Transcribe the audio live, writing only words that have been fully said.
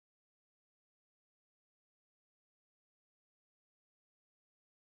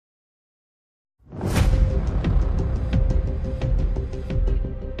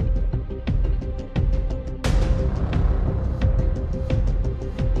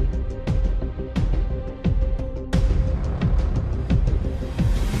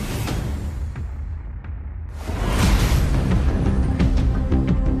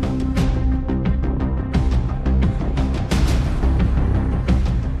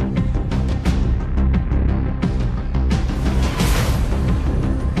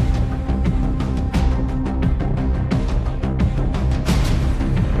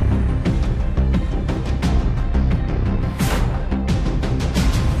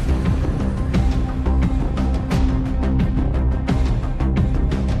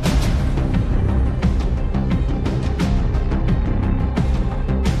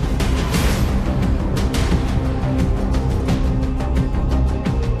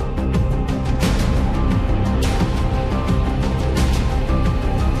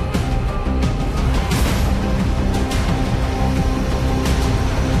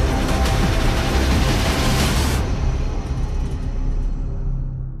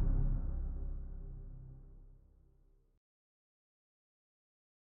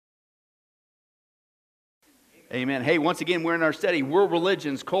Amen. Hey, once again, we're in our study, World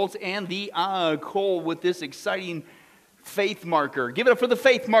Religions, Cults, and the Occult with this exciting faith marker. Give it up for the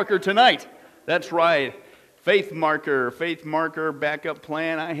faith marker tonight. That's right. Faith marker, backup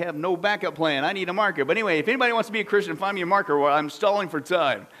plan. I have no backup plan. I need a marker. But anyway, if anybody wants to be a Christian, find me a marker while I'm stalling for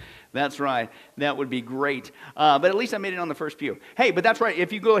time. That's right. That would be great. But at least I made it on the first few. Hey, but that's right.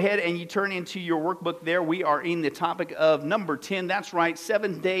 If you go ahead and you turn into your workbook there, we are in the topic of number 10. That's right,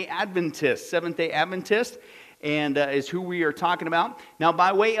 Seventh-day Adventist. Seventh-day Adventist. And is who we are talking about. Now,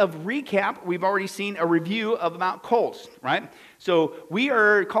 by way of recap, we've already seen a review of about cults, right? So we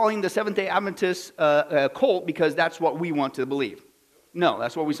are calling the Seventh-day Adventist a cult because that's what we want to believe. No,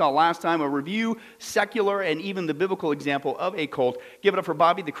 that's what we saw last time, a review, secular, and even the biblical example of a cult. Give it up for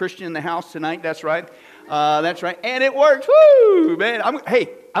Bobby, the Christian in the house tonight. That's right. That's right. And it works. Woo, man. I'm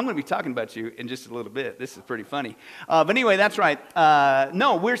going to be talking about you in just a little bit. This is pretty funny. But anyway, that's right.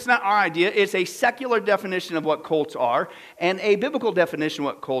 No, it's not our idea. It's a secular definition of what cults are and a biblical definition of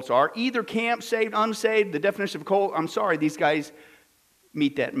what cults are. Either camp, saved, unsaved, the definition of cult. I'm sorry, these guys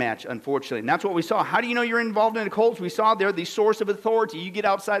meet that match, unfortunately. And that's what we saw. How do you know you're involved in a cult? We saw there the source of authority. You get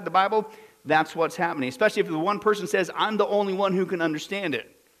outside the Bible, that's what's happening. Especially if the one person says, I'm the only one who can understand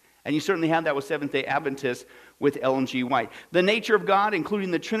it. And you certainly have that with Seventh-day Adventists with Ellen G. White. The nature of God,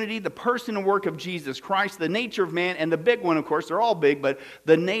 including the Trinity, the person and work of Jesus Christ, the nature of man, and the big one, of course, they're all big, but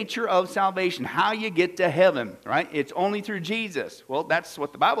the nature of salvation, how you get to heaven, right? It's only through Jesus. Well, that's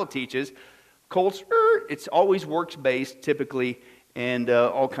what the Bible teaches. Cults, it's always works-based, typically, and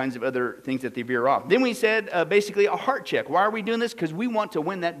all kinds of other things that they veer off. Then we said, basically, a heart check. Why are we doing this? Because we want to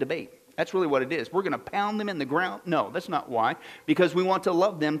win that debate. That's really what it is. We're going to pound them in the ground. No, that's not why. Because we want to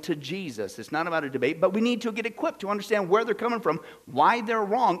love them to Jesus. It's not about a debate, but we need to get equipped to understand where they're coming from, why they're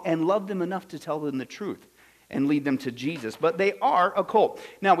wrong, and love them enough to tell them the truth and lead them to Jesus. But they are a cult.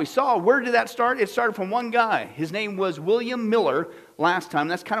 Now, we saw, where did that start? It started from one guy. His name was William Miller last time.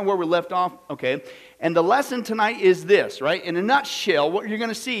 That's kind of where we left off, okay? And the lesson tonight is this, right? In a nutshell, what you're going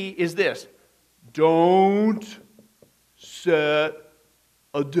to see is this. Don't set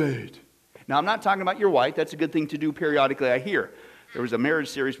a date. Now, I'm not talking about your wife. That's a good thing to do periodically, I hear. There was a marriage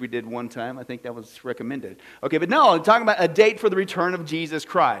series we did one time. I think that was recommended. Okay, but no, I'm talking about a date for the return of Jesus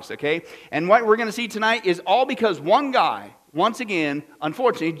Christ, okay? And what we're going to see tonight is all because one guy, once again,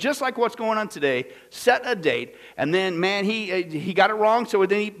 unfortunately, just like what's going on today, set a date, and then, man, he got it wrong, so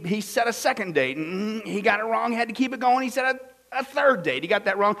then he set a second date, and he got it wrong, had to keep it going, he set a third date, he got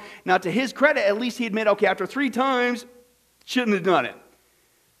that wrong. Now, to his credit, at least he admitted, okay, after 3 times, shouldn't have done it.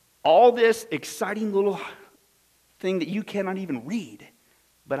 All this exciting little thing that you cannot even read,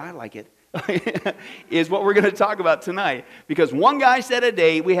 but I like it, is what we're going to talk about tonight. Because one guy set a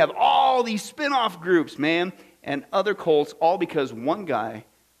date, we have all these spin-off groups, man, and other cults, all because one guy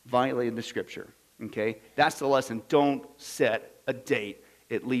violated the Scripture, okay? That's the lesson. Don't set a date.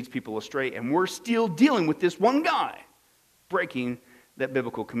 It leads people astray, and we're still dealing with this one guy breaking that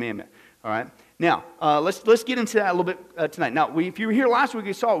biblical commandment, all right? Now, let's get into that a little bit tonight. Now, if you were here last week,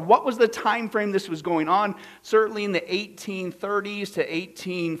 you saw what was the time frame this was going on. Certainly in the 1830s to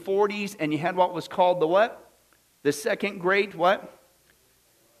 1840s, and you had what was called the what? The Second Great what?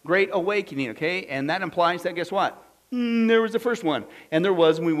 Great Awakening, okay? And that implies that, guess what? There was the first one. And there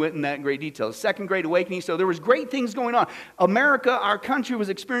was, and we went in that in great detail. The Second Great Awakening, so there was great things going on. America, our country, was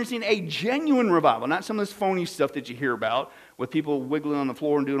experiencing a genuine revival, not some of this phony stuff that you hear about with people wiggling on the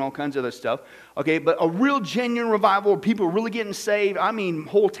floor and doing all kinds of other stuff, okay? But a real genuine revival, people really getting saved. I mean,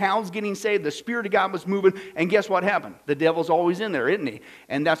 whole towns getting saved. The Spirit of God was moving, and guess what happened? The devil's always in there, isn't he?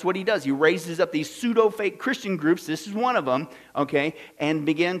 And that's what he does. He raises up these pseudo-fake Christian groups, this is one of them, okay, and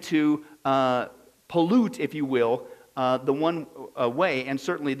begin to pollute, if you will, the one way, and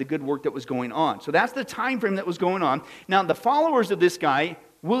certainly the good work that was going on. So that's the time frame that was going on. Now, the followers of this guy,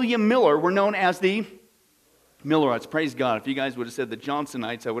 William Miller, were known as the Millerites. Praise God. If you guys would have said the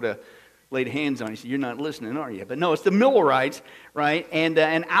Johnsonites, I would have laid hands on you. So you're not listening, are you? But no, it's the Millerites, right? And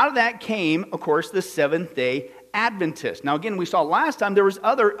out of that came, of course, the Seventh-day Adventists. Now, again, we saw last time there was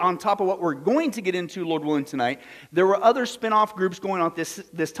other, on top of what we're going to get into, Lord willing, tonight, there were other spin-off groups going on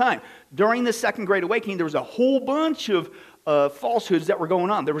this time. During the Second Great Awakening, there was a whole bunch of falsehoods that were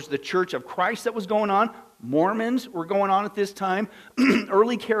going on. There was the Church of Christ that was going on. Mormons were going on at this time.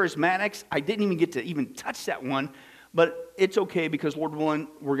 Early charismatics. I didn't even get to even touch that one, but it's okay because, Lord willing,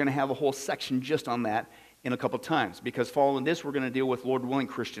 we're going to have a whole section just on that in a couple times. Because following this, we're going to deal with, Lord willing,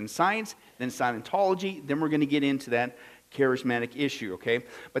 Christian Science, then Scientology, then we're going to get into that charismatic issue, okay?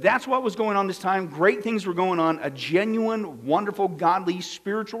 But that's what was going on this time. Great things were going on. A genuine, wonderful, godly,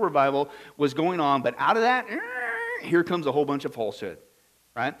 spiritual revival was going on. But out of that, here comes a whole bunch of falsehood.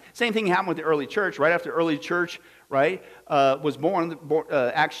 right? Same thing happened with the early church. Right after the early church, right, was born,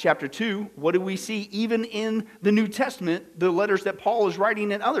 Acts chapter 2, what do we see even in the New Testament, the letters that Paul is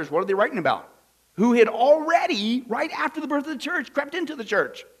writing and others? What are they writing about? Who had already, right after the birth of the church, crept into the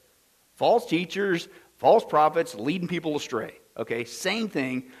church. False teachers, false prophets, leading people astray. Okay, same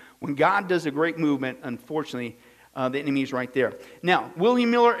thing. When God does a great movement, unfortunately, the enemy is right there. Now,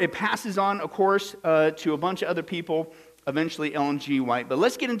 William Miller, it passes on, of course, to a bunch of other people, eventually Ellen G. White. But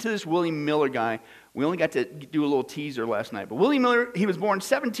let's get into this William Miller guy. We only got to do a little teaser last night. But William Miller, he was born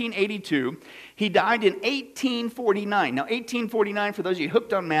 1782. He died in 1849. Now, 1849, for those of you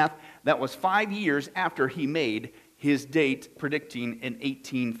hooked on math, that was 5 years after he made his date predicting in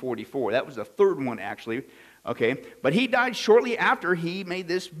 1844. That was the third one, actually. Okay, but he died shortly after he made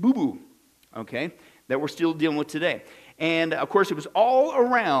this boo-boo, okay, that we're still dealing with today. And, of course, it was all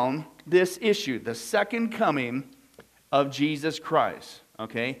around this issue, the second coming of Jesus Christ,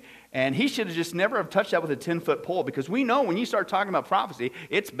 okay? And he should have just never have touched that with a 10-foot pole, because we know when you start talking about prophecy,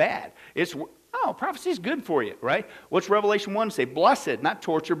 it's bad. Prophecy is good for you, right? What's Revelation 1 say? Blessed, not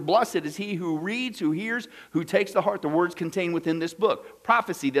torture. Blessed is he who reads, who hears, who takes to heart the words contained within this book.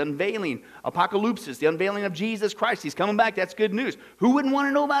 Prophecy, the unveiling. Apocalypsis, the unveiling of Jesus Christ. He's coming back. That's good news. Who wouldn't want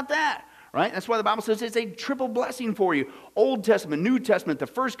to know about that? Right? That's why the Bible says it's a triple blessing for you. Old Testament, New Testament, the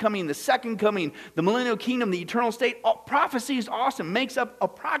first coming, the second coming, the millennial kingdom, the eternal state. Prophecy is awesome. Makes up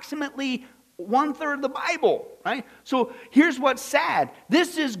approximately 1/3 of the Bible, right? So here's what's sad.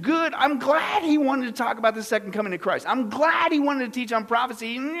 This is good. I'm glad he wanted to talk about the second coming of Christ. I'm glad he wanted to teach on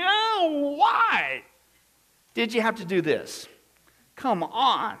prophecy. No, why did you have to do this? Come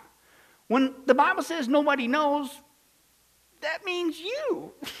on. When the Bible says nobody knows, that means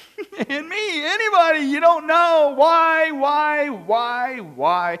you and me, anybody. You don't know why,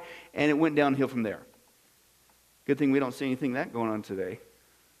 and it went downhill from there. Good thing we don't see anything that going on today.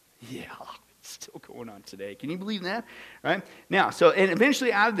 Yeah. Still going on today. Can you believe that? Right? Now, and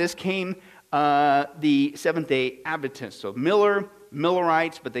eventually out of this came the Seventh-day Adventists. So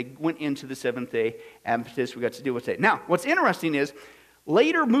Millerites, but they went into the Seventh-day Adventists. We got to deal with that. Now, what's interesting is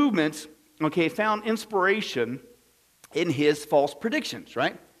later movements, okay, found inspiration in his false predictions,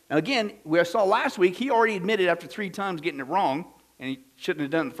 right? Now, again, we saw last week, he already admitted after 3 times getting it wrong, and he shouldn't have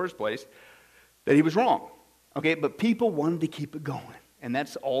done it in the first place, that he was wrong. Okay, but people wanted to keep it going. And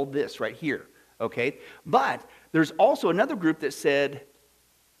that's all this right here, okay? But there's also another group that said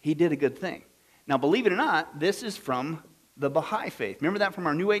he did a good thing. Now, believe it or not, this is from the Baha'i faith. Remember that from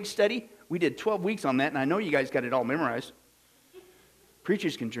our New Age study? We did 12 weeks on that, and I know you guys got it all memorized.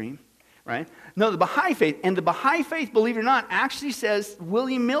 Preachers can dream, right? No, the Baha'i faith. And the Baha'i faith, believe it or not, actually says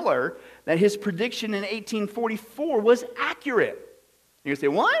William Miller that his prediction in 1844 was accurate. You're going to say,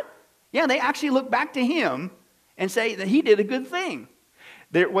 what? Yeah, they actually look back to him and say that he did a good thing.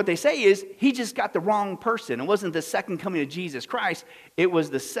 What they say is, he just got the wrong person. It wasn't the second coming of Jesus Christ. It was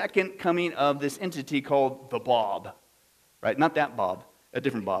the second coming of this entity called the Bob. Right? Not that Bob. A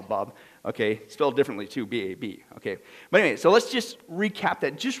different Bob. Okay? Spelled differently too. B-A-B. Okay? But anyway, so let's just recap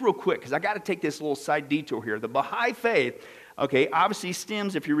that just real quick, because I got to take this little side detour here. The Baha'i faith, okay, obviously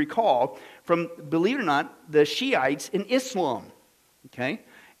stems, if you recall, from, believe it or not, the Shiites in Islam. Okay?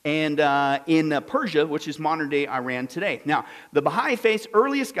 And in Persia, which is modern-day Iran today. Now, the Baha'i faith's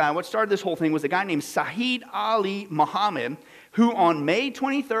earliest guy, what started this whole thing, was a guy named Sayyid Ali Muhammad, who on May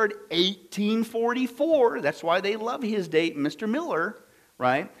 23rd, 1844, that's why they love his date, Mr. Miller,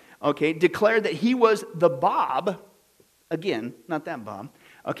 right, okay, declared that he was the Bab, again, not that Bob,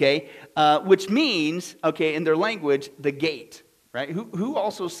 okay, which means, okay, in their language, the gate, right? Who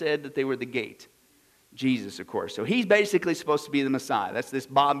also said that they were the gate? Jesus, of course. So he's basically supposed to be the Messiah. That's this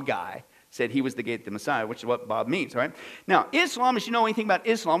Bob guy said he was the gate to the Messiah, which is what Bob means, right? Now, Islam, if you know anything about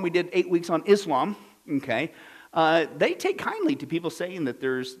Islam, we did 8 weeks on Islam, okay? They take kindly to people saying that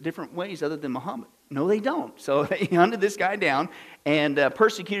there's different ways other than Muhammad. No, they don't. So they hunted this guy down and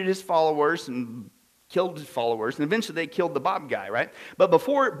persecuted his followers and killed his followers, and eventually they killed the Bob guy, right? But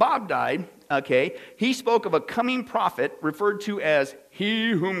before Bob died, okay, he spoke of a coming prophet referred to as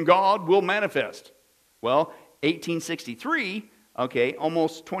he whom God will manifest. Well, 1863, okay,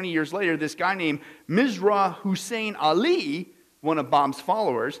 almost 20 years later, this guy named Mirza Hussein Ali, one of Bob's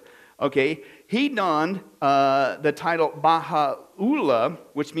followers, okay, he donned the title Baha'u'llah,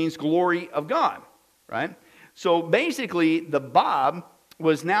 which means glory of God, right? So basically, the Bab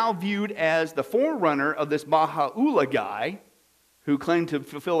was now viewed as the forerunner of this Baha'u'llah guy who claimed to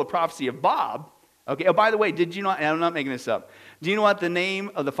fulfill the prophecy of Bob. Okay, oh, by the way, did you know, and I'm not making this up, do you know what the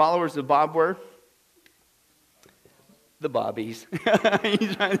name of the followers of Bob were? The Bobbies.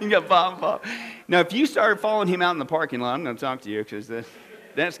 He's got Bob. Now, if you started following him out in the parking lot, I'm going to talk to you because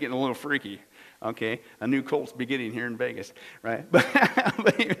That's getting a little freaky. Okay, a new cult's beginning here in Vegas, right? But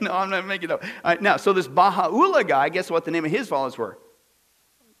no, I'm not making it up. All right, now, so this Baha'u'llah guy, guess what the name of his followers were?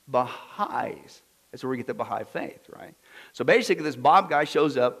 Baha'is. That's where we get the Baha'i faith, right? So basically, this Bob guy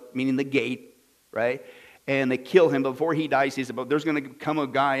shows up, meaning the gate, right? And they kill him. Before he dies, he said, "But there's going to come a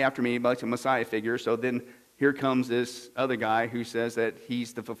guy after me, like a Messiah figure." So then here comes this other guy who says that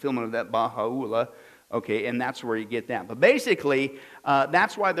he's the fulfillment of that Baha'u'llah. Okay, and that's where you get that. But basically,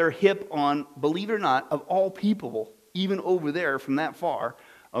 that's why they're hip on, believe it or not, of all people, even over there from that far,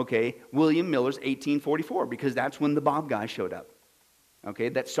 okay, William Miller's 1844, because that's when the Bob guy showed up. Okay,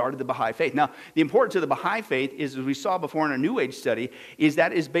 that started the Baha'i faith. Now, the importance of the Baha'i faith is, as we saw before in our New Age study, is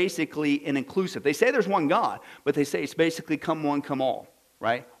that is basically an inclusive. They say there's one God, but they say it's basically come one, come all,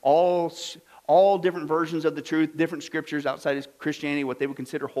 right? All different versions of the truth, different scriptures outside of Christianity, what they would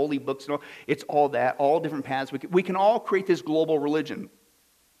consider holy books and all. It's all that, all different paths. We can all create this global religion.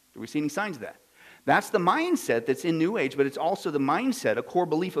 Do we see any signs of that? That's the mindset that's in New Age, but it's also the mindset, a core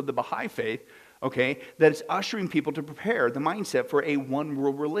belief of the Baha'i faith, okay, that it's ushering people to prepare the mindset for a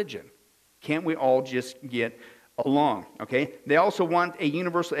one-world religion. Can't we all just get along, okay? They also want a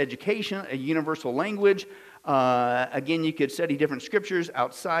universal education, a universal language. Again, you could study different scriptures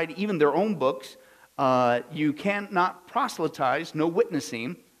outside, even their own books. You cannot proselytize, no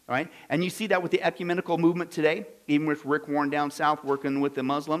witnessing, right? And you see that with the ecumenical movement today, even with Rick Warren down south working with the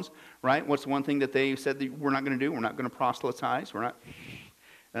Muslims, right? What's the one thing that they said that we're not going to do? We're not going to proselytize. We're not.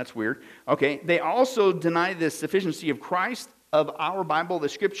 That's weird. Okay, they also deny the sufficiency of Christ, of our Bible, the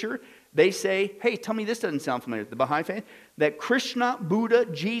scripture. They say, hey, tell me this doesn't sound familiar, the Baha'i faith, that Krishna, Buddha,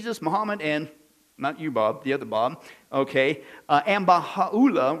 Jesus, Muhammad, and not you, Bob, the other Bob, okay, and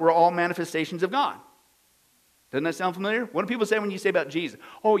Baha'u'llah were all manifestations of God. Doesn't that sound familiar? What do people say when you say about Jesus?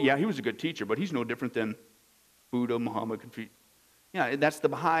 Oh, yeah, he was a good teacher, but he's no different than Buddha, Muhammad, Confucius. Yeah, that's the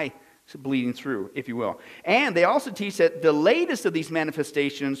Baha'i bleeding through, if you will. And they also teach that the latest of these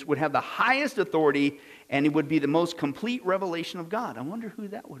manifestations would have the highest authority, and it would be the most complete revelation of God. I wonder who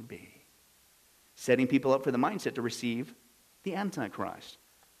that would be. Setting people up for the mindset to receive the Antichrist.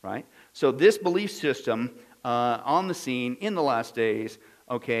 Right? So this belief system on the scene in the last days,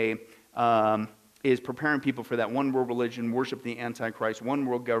 okay, is preparing people for that one world religion, worship the Antichrist, one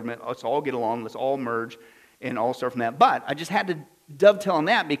world government. Let's all get along. Let's all merge and all start from that. But I just had to dovetail on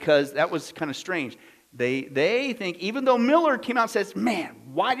that because that was kind of strange. They think, even though Miller came out and says, man,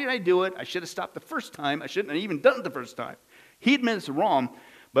 why did I do it? I should have stopped the first time. I shouldn't have even done it the first time. He admits it's wrong.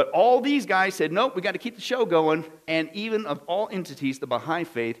 But all these guys said, nope, we got to keep the show going. And even of all entities, the Baha'i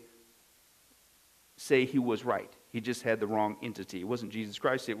faith say he was right. He just had the wrong entity. It wasn't Jesus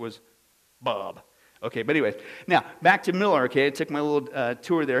Christ, it was Bob. Okay, but anyways, now back to Miller, okay? I took my little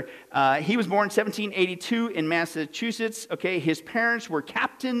tour there. He was born in 1782 in Massachusetts, okay? His parents were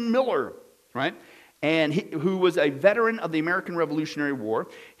Captain Miller, right? And who was a veteran of the American Revolutionary War.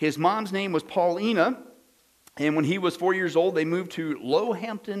 His mom's name was Paulina. And when he was 4 years old, they moved to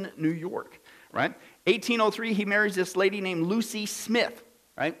Lowhampton, New York, right? 1803, he marries this lady named Lucy Smith,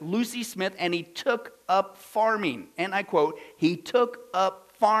 right? Lucy Smith, and he took up farming. And I quote, he took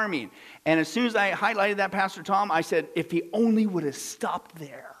up farming. And as soon as I highlighted that, Pastor Tom, I said, if he only would have stopped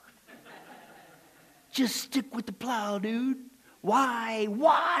there. Just stick with the plow, dude. Why?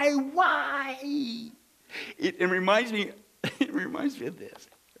 It reminds me of this,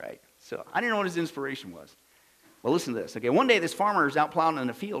 right? So I didn't know what his inspiration was. Well, listen to this. Okay, one day this farmer is out plowing in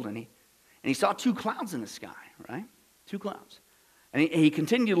a field, and he saw two clouds in the sky, right? Two clouds. And he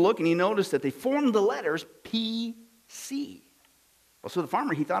continued to look, and he noticed that they formed the letters PC. Well, so the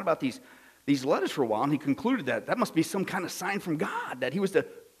farmer, he thought about these letters for a while, and he concluded that must be some kind of sign from God, that he was to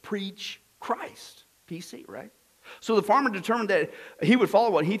preach Christ. PC, right? So the farmer determined that he would follow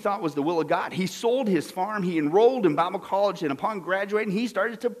what he thought was the will of God. He sold his farm, he enrolled in Bible college, and upon graduating, he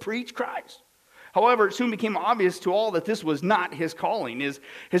started to preach Christ. However, it soon became obvious to all that this was not his calling. His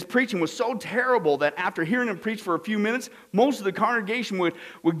preaching was so terrible that after hearing him preach for a few minutes, most of the congregation would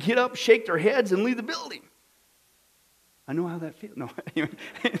get up, shake their heads, and leave the building. I know how that feels. No,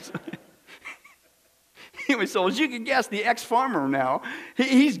 anyway, so as you can guess, the ex-farmer now,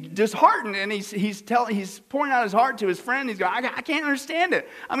 he's disheartened, and he's pouring out his heart to his friend. He's going, I can't understand it.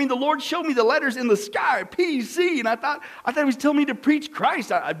 I mean, the Lord showed me the letters in the sky, PC, and I thought he was telling me to preach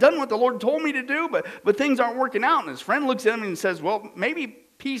Christ. I've done what the Lord told me to do, but things aren't working out. And his friend looks at him and says, well, maybe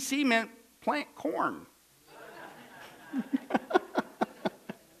PC meant plant corn.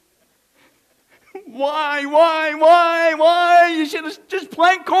 Why? You should have just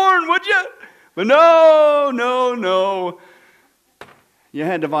plant corn, would you? But no. You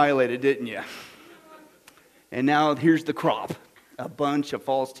had to violate it, didn't you? And now here's the crop. A bunch of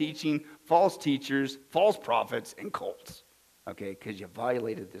false teaching, false teachers, false prophets, and cults. Okay, because you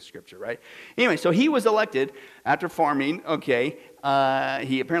violated this scripture, right? Anyway, so he was elected after farming, okay.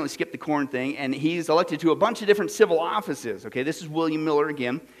 He apparently skipped the corn thing, and he's elected to a bunch of different civil offices, okay. This is William Miller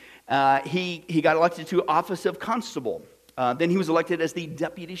again. He got elected to office of constable. Then he was elected as the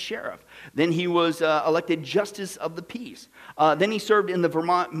deputy sheriff. Then he was elected justice of the peace. Then he served in the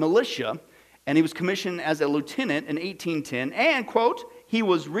Vermont militia, and he was commissioned as a lieutenant in 1810. And, quote, he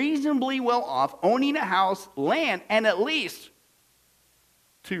was reasonably well off, owning a house, land, and at least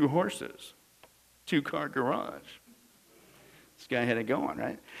 2 horses, 2-car garage. This guy had it going,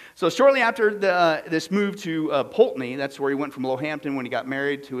 right? So shortly after this move to Poultney, that's where he went from Lohampton when he got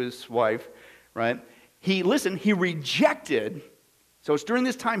married to his wife, right? He rejected, so it's during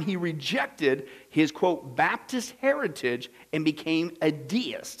this time he rejected his, quote, Baptist heritage and became a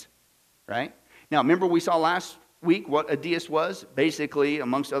deist, right? Now, remember we saw last week what a deist was? Basically,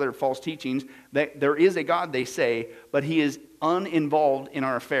 amongst other false teachings, that there is a God, they say, but he is uninvolved in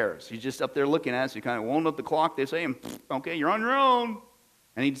our affairs. He's just up there looking at us. He kind of wound up the clock, they say, and okay, you're on your own.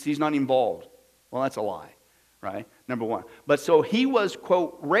 And he's not involved. Well, that's a lie, right? Number one. But so he was,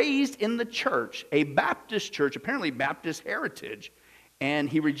 quote, raised in the church, a Baptist church, apparently Baptist heritage, and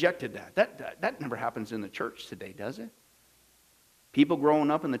he rejected that. That never happens in the church today, does it? People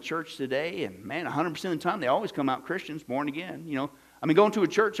growing up in the church today, and man, 100% of the time, they always come out Christians, born again. You know, I mean, going to a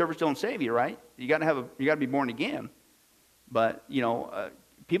church service don't save you, right? You got to be born again. But you know,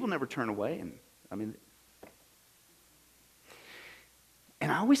 people never turn away, and I mean,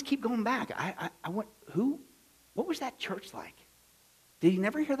 and I always keep going back. I went, what was that church like? Did you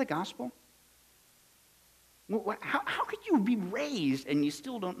never hear the gospel? How could you be raised and you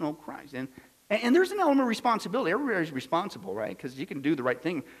still don't know Christ? And there's an element of responsibility. Everybody's responsible, right? Because you can do the right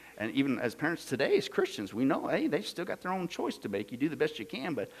thing. And even as parents today, as Christians, we know, hey, they still got their own choice to make. You do the best you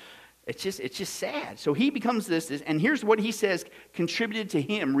can, but it's just sad. So he becomes this, and here's what he says contributed to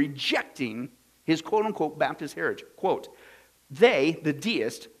him rejecting his quote-unquote Baptist heritage. Quote, they, the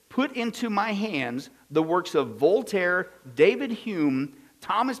deists, put into my hands the works of Voltaire, David Hume,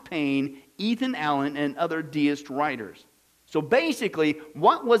 Thomas Paine, Ethan Allen, and other deist writers. So basically,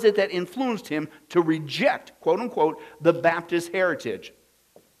 what was it that influenced him to reject, quote unquote, the Baptist heritage?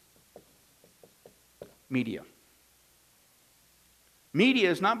 Media.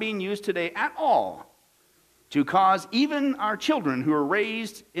 Media is not being used today at all to cause even our children who are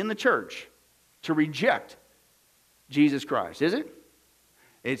raised in the church to reject Jesus Christ, is it?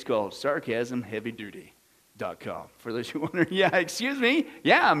 It's called sarcasmheavyduty.com. For those who wonder, yeah, excuse me.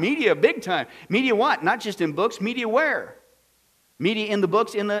 Yeah, media, big time. Media what? Not just in books, media where? Media in the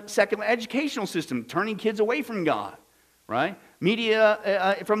books, in the secular educational system, turning kids away from God, right?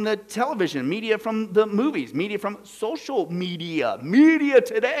 Media from the television, media from the movies, media from social media. Media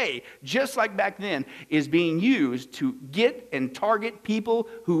today, just like back then, is being used to get and target people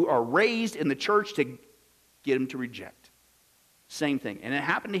who are raised in the church to get them to reject. Same thing. And it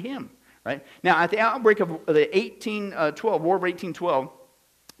happened to him, right? Now, at the outbreak of the 1812, War of 1812,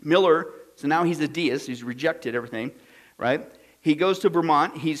 Miller, so now he's a deist, he's rejected everything, right? He goes to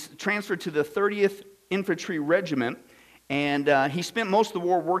Vermont. He's transferred to the 30th Infantry Regiment, and he spent most of the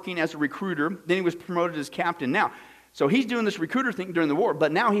war working as a recruiter. Then he was promoted as captain. Now, so he's doing this recruiter thing during the war,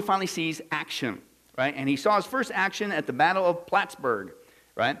 but now he finally sees action, right? And he saw his first action at the Battle of Plattsburgh,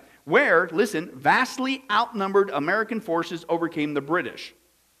 right? Where, listen, vastly outnumbered American forces overcame the British,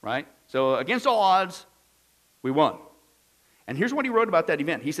 right? So against all odds, we won. And here's what he wrote about that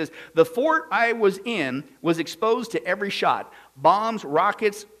event. He says, the fort I was in was exposed to every shot. Bombs,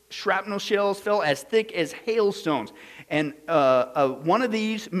 rockets, shrapnel shells fell as thick as hailstones. And one of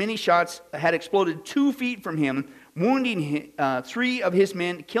these many shots had exploded 2 feet from him, wounding 3 of his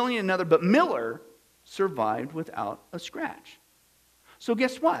men, killing another. But Miller survived without a scratch. So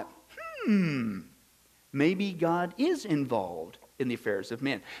guess what? Maybe God is involved in the affairs of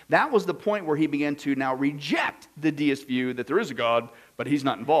men. That was the point where he began to now reject the deist view that there is a God, but he's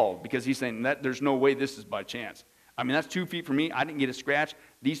not involved, because he's saying that there's no way this is by chance. I mean, that's 2 feet from me. I didn't get a scratch.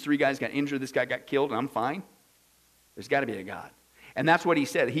 These 3 guys got injured. This guy got killed, and I'm fine. There's got to be a God. And that's what he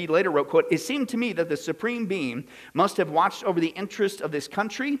said. He later wrote, quote, it seemed to me that the Supreme Being must have watched over the interest of this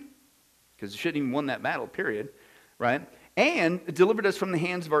country, because he shouldn't even won that battle, period, right? And delivered us from the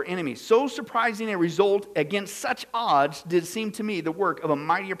hands of our enemies. So surprising a result against such odds did seem to me the work of a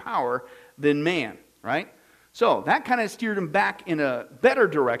mightier power than man, right? So that kind of steered him back in a better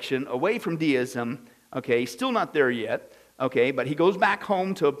direction, away from deism. Okay, still not there yet. Okay, but he goes back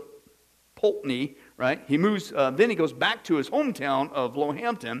home to Poultney, right? He moves, then he goes back to his hometown of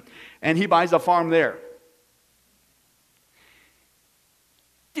Lohampton, and he buys a farm there.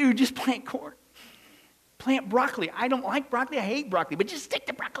 Dude, just plant corn. Plant broccoli. I don't like broccoli. I hate broccoli, but just stick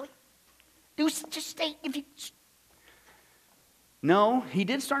to broccoli. Just stay. No, he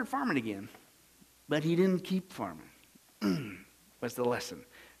did start farming again, but he didn't keep farming. That's the lesson,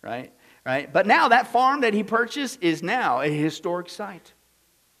 right? Right? But now that farm that he purchased is now a historic site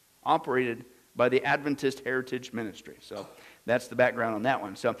operated by the Adventist Heritage Ministry. So that's the background on that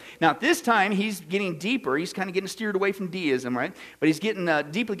one. So now at this time, he's getting deeper. He's kind of getting steered away from deism, right? But he's getting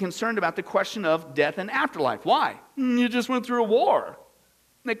deeply concerned about the question of death and afterlife. Why? You just went through a war.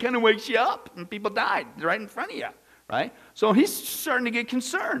 That kind of wakes you up, and people died right in front of you, right? So he's starting to get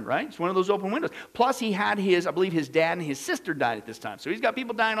concerned, right? It's one of those open windows. Plus, he had I believe his dad and his sister died at this time. So he's got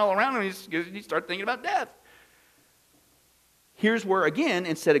people dying all around him, and he starts thinking about death. Here's where, again,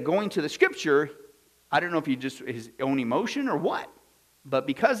 instead of going to the scripture, I don't know if he just his own emotion or what, but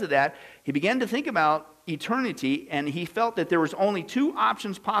because of that, he began to think about eternity, and he felt that there was only two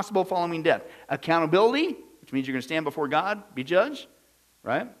options possible following death. Accountability, which means you're going to stand before God, be judged,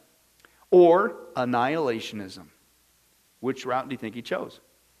 right? Or annihilationism. Which route do you think he chose?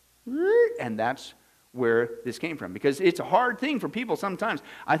 And that's where this came from. Because it's a hard thing for people sometimes.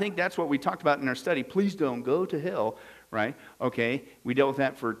 I think that's what we talked about in our study. Please don't go to hell, right? Okay, we dealt with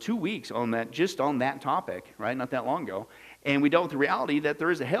that for 2 weeks on that, just on that topic, right? Not that long ago. And we dealt with the reality that there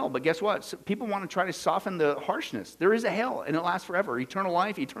is a hell. But guess what? People want to try to soften the harshness. There is a hell, and it lasts forever. Eternal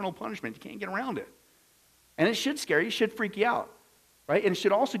life, eternal punishment. You can't get around it. And it should scare you. It should freak you out. Right? And it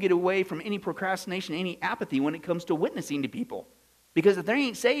should also get away from any procrastination, any apathy when it comes to witnessing to people. Because if they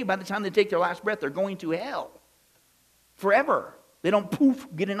ain't saved by the time they take their last breath, they're going to hell. Forever. They don't poof,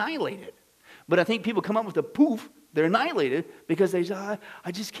 get annihilated. But I think people come up with a poof, they're annihilated because they say,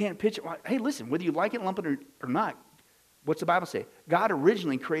 I just can't picture. Hey, listen, whether you like it, lump it, or not, what's the Bible say? God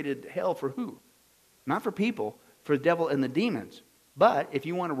originally created hell for who? Not for people, for the devil and the demons. But if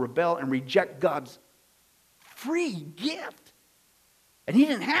you want to rebel and reject God's free gift, and he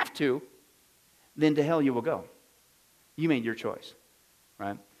didn't have to, then to hell you will go. You made your choice,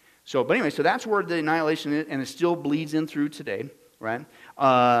 right? So, but anyway, so that's where the annihilation is, and it still bleeds in through today, right?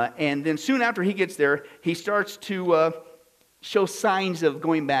 And then soon after he gets there, he starts to show signs of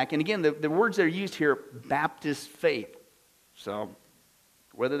going back. And again, the words that are used here, Baptist faith. So,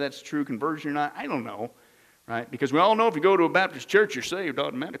 whether that's true conversion or not, I don't know, right? Because we all know if you go to a Baptist church, you're saved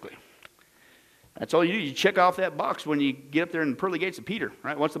automatically. That's all you do. You check off that box when you get up there in the pearly gates of Peter,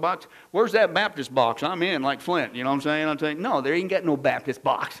 right? What's the box? Where's that Baptist box? I'm in, like Flint. You know what I'm saying? No, there ain't got no Baptist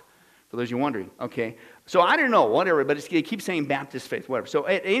box, for those of you wondering. Okay, so I don't know, whatever, but it keeps saying Baptist faith, whatever. So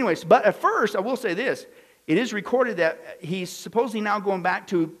anyways, but at first, I will say this. It is recorded that he's supposedly now going back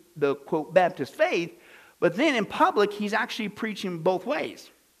to the, quote, Baptist faith, but then in public, he's actually preaching both ways,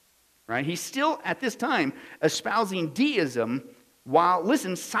 right? He's still, at this time, espousing deism while,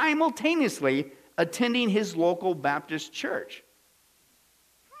 listen, simultaneously attending his local Baptist church.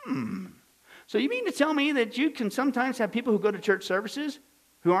 So you mean to tell me that you can sometimes have people who go to church services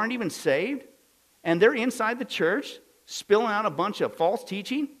who aren't even saved, and they're inside the church spilling out a bunch of false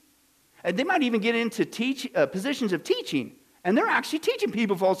teaching? And they might even get into positions of teaching, and they're actually teaching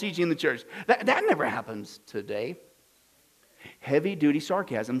people false teaching in the church. That never happens today.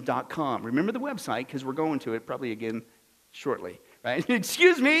 HeavyDutySarcasm.com. Remember the website, because we're going to it probably again shortly. Right?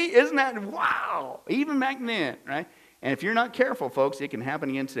 Excuse me, isn't that wow? Even back then, right? And if you're not careful, folks, it can happen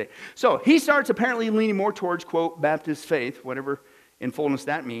again today. So he starts apparently leaning more towards, quote, Baptist faith, whatever in fullness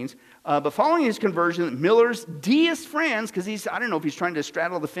that means. But following his conversion, Miller's deist friends, because I don't know if he's trying to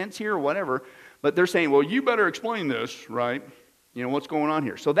straddle the fence here or whatever, but they're saying, well, you better explain this, right? You know, what's going on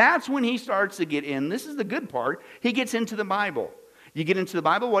here? So that's when he starts to get in. This is the good part. He gets into the Bible. You get into the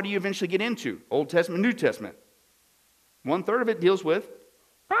Bible, what do you eventually get into? Old Testament, New Testament. 1/3 of it deals with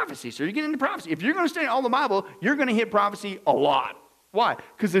prophecy. So you get into prophecy. If you're going to study all the Bible, you're going to hit prophecy a lot. Why?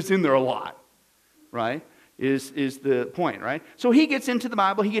 Because it's in there a lot, right? Is the point, right? So he gets into the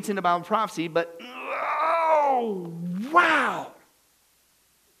Bible. He gets into Bible prophecy. But, oh, wow.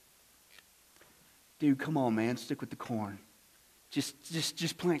 Dude, come on, man. Stick with the corn.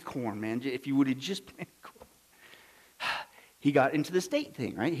 Just plant corn, man. If you would have just planted corn. He got into the state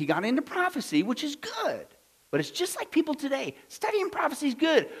thing, right? He got into prophecy, which is good. But it's just like people today. Studying prophecy is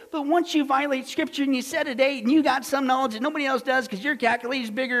good. But once you violate Scripture and you set a date and you got some knowledge that nobody else does because your calculator's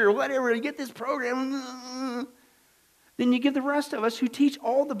bigger or whatever, you get this program, then you give the rest of us who teach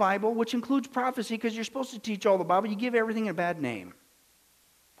all the Bible, which includes prophecy, because you're supposed to teach all the Bible, you give everything a bad name.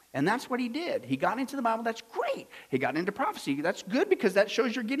 And that's what he did. He got into the Bible. That's great. He got into prophecy. That's good because that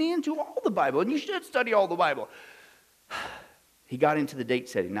shows you're getting into all the Bible. And you should study all the Bible. He got into the date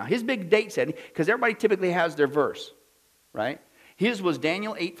setting. Now, his big date setting, because everybody typically has their verse, right? His was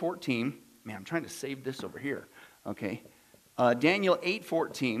Daniel 8:14. Man, I'm trying to save this over here. Okay. Daniel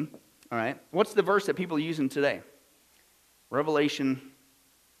 8:14. All right. What's the verse that people are using today? Revelation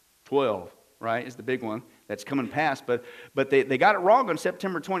 12, right, is the big one that's coming past. But they got it wrong on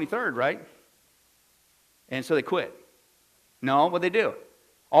September 23rd, right? And so they quit. No, what'd they do?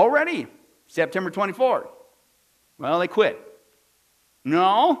 Already, September 24th. Well, they quit.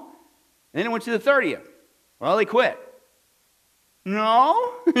 No. Then it went to the 30th. Well, they quit.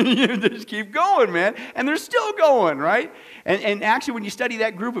 No. You just keep going, man. And they're still going, right? And actually, when you study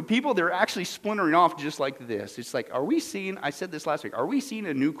that group of people, they're actually splintering off just like this. It's like, are we seeing, I said this last week, are we seeing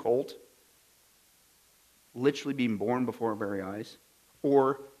a new cult literally being born before our very eyes?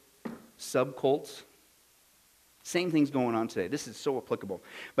 Or subcults? Same thing's going on today. This is so applicable.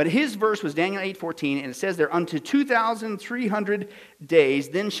 But his verse was Daniel 8:14, and it says there, unto 2,300 days,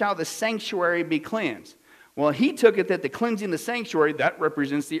 then shall the sanctuary be cleansed. Well, he took it that the cleansing the sanctuary, that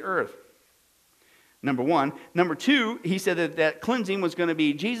represents the earth. Number one. Number two, he said that cleansing was going to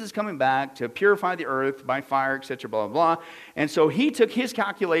be Jesus coming back to purify the earth by fire, etc., blah, blah, blah. And so he took his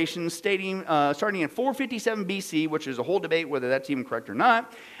calculations stating, starting in 457 BC, which is a whole debate whether that's even correct or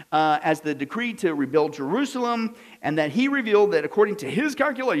not, as the decree to rebuild Jerusalem, and that he revealed that according to his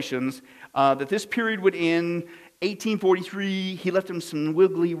calculations, that this period would end 1843. He left him some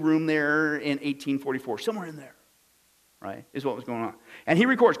wiggly room there in 1844, somewhere in there. Right, is what was going on. And he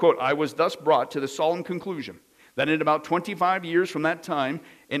records, quote, I was thus brought to the solemn conclusion that in about 25 years from that time,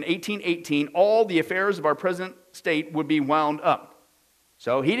 in 1818, all the affairs of our present state would be wound up.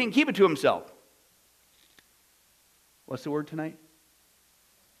 So he didn't keep it to himself. What's the word tonight?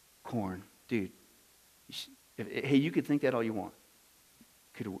 Corn. Dude, hey, you could think that all you want.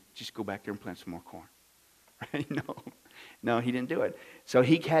 Could just go back there and plant some more corn. Right? No, he didn't do it. So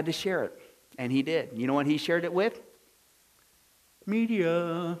he had to share it, and he did. You know what he shared it with?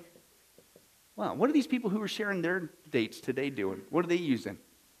 Media. Wow, what are these people who are sharing their dates today doing? What are they using?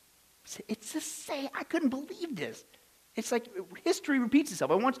 It's just I couldn't believe this. It's like history repeats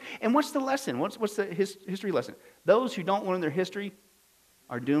itself. And what's the lesson? What's the history lesson? Those who don't learn their history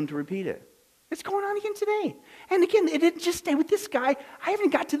are doomed to repeat it. It's going on again today. And again, it didn't just stay with this guy. I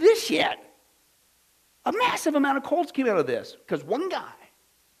haven't got to this yet. A massive amount of cults came out of this because one guy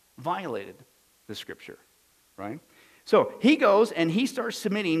violated the scripture, right? So he goes and he starts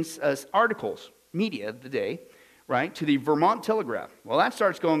submitting articles, media of the day, right, to the Vermont Telegraph. Well, that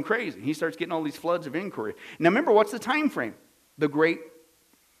starts going crazy. He starts getting all these floods of inquiry. Now remember, what's the time frame? The great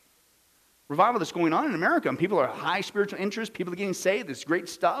revival that's going on in America, and people are high spiritual interest. People are getting saved. This great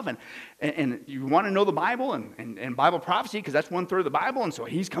stuff, and you want to know the Bible and Bible prophecy because that's 1/3 of the Bible, and so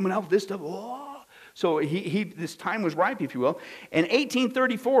he's coming out with this stuff. Oh. So this time was ripe, if you will. In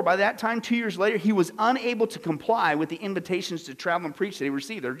 1834, by that time, 2 years later, he was unable to comply with the invitations to travel and preach that he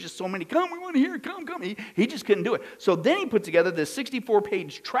received. There were just so many, come, we want to hear, come. He just couldn't do it. So then he put together this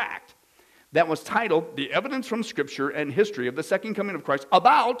 64-page tract that was titled, The Evidence from Scripture and History of the Second Coming of Christ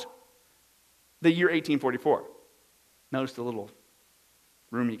about the year 1844. Notice the little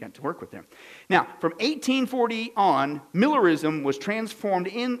room you got to work with there. Now, from 1840 on, Millerism was transformed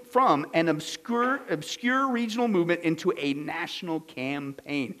from an obscure regional movement into a national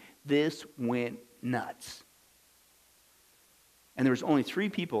campaign. This went nuts. And there was only 3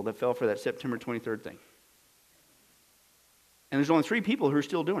 people that fell for that September 23rd thing. And there's only 3 people who are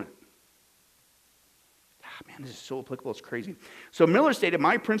still doing it. Man, this is so applicable, it's crazy. So Miller stated,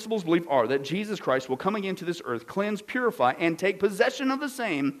 my principles, belief are that Jesus Christ will come again to this earth, cleanse, purify, and take possession of the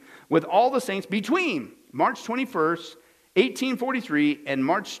same with all the saints between March 21st, 1843, and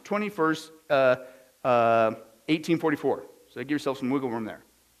March 21st, 1844. So give yourself some wiggle room there.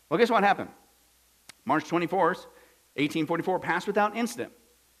 Well, guess what happened? March 24th, 1844, passed without incident.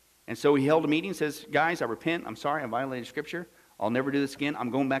 And so he held a meeting, says, guys, I repent, I'm sorry, I violated Scripture. I'll never do this again.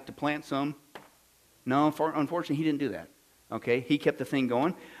 I'm going back to plant some. No, unfortunately, he didn't do that. Okay, he kept the thing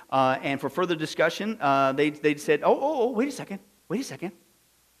going. And for further discussion, they said, oh, wait a second.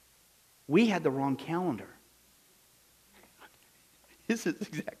 We had the wrong calendar. This is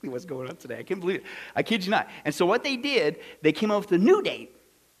exactly what's going on today. I can't believe it. I kid you not. And so what they did, they came up with a new date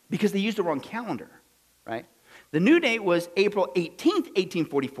because they used the wrong calendar, right? The new date was April 18th,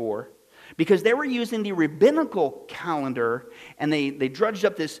 1844, because they were using the rabbinical calendar, and they drudged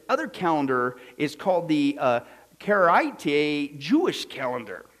up this other calendar. It's called the Karaite Jewish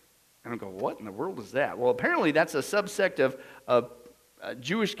calendar. And I go, what in the world is that? Well, apparently that's a subsect of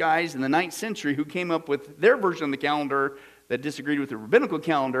Jewish guys in the 9th century who came up with their version of the calendar that disagreed with the rabbinical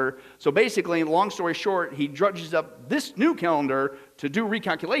calendar. So basically, long story short, he drudges up this new calendar to do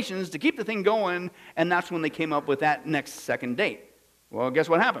recalculations, to keep the thing going, and that's when they came up with that next second date. Well, guess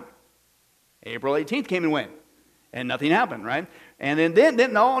what happened? April 18th came and went, and nothing happened, right? And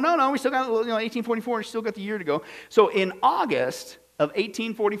then no, we still got, 1844, still got the year to go. So in August of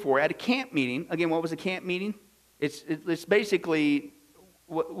 1844, at a camp meeting, again, what was a camp meeting? It's basically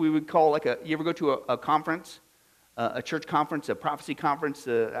what we would call like you ever go to a conference, a church conference, a prophecy conference?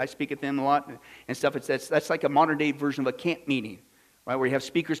 I speak at them a lot and stuff. That's like a modern day version of a camp meeting, right? Where you have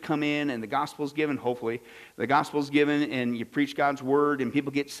speakers come in and the gospel's given, hopefully. The gospel's given and you preach God's word and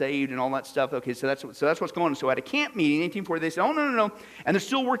people get saved and all that stuff. Okay, so that's what's going on. So at a camp meeting in 1840, they said, oh, no. And they're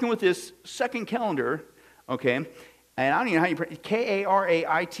still working with this second calendar, okay? And I don't even know how you pronounce it.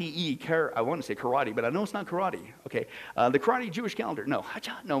 K-A-R-A-I-T-E. I want to say karate, but I know it's not karate. Okay. The karate Jewish calendar. No,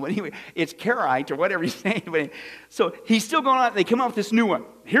 but anyway, it's Karaite or whatever you say. So he's still going on. They come up with this new one.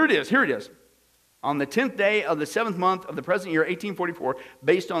 Here it is. On the 10th day of the 7th month of the present year, 1844,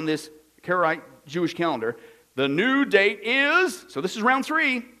 based on this Karaite Jewish calendar, the new date is, so this is round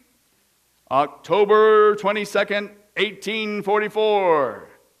 3, October 22nd, 1844.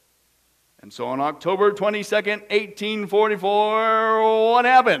 And so on October 22nd, 1844, what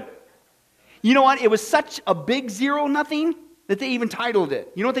happened? You know what? It was such a big 0-0 that they even titled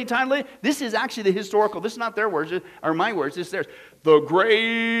it. You know what they titled it? This is actually the historical. This is not their words, or my words. This is theirs. The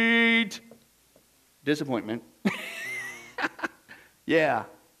Great Disappointment. Yeah,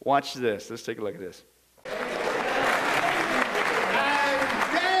 watch this. Let's take a look at this. And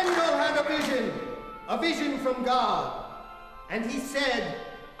Daniel had a vision from God. And he said,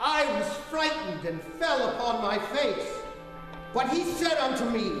 I was frightened and fell upon my face. But he said unto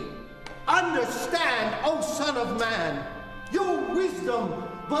me, understand, O Son of Man, your wisdom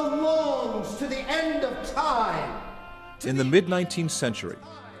belongs to the end of time. In the mid-19th century,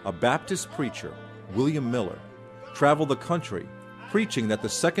 a Baptist preacher, William Miller, traveled the country preaching that the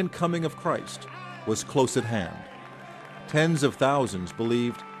second coming of Christ was close at hand. Tens of thousands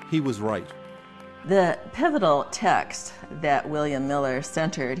believed he was right. The pivotal text that William Miller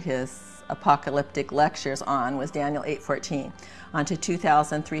centered his apocalyptic lectures on was Daniel 8:14. Unto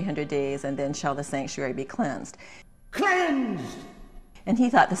 2,300 days, and then shall the sanctuary be cleansed. Cleansed! And he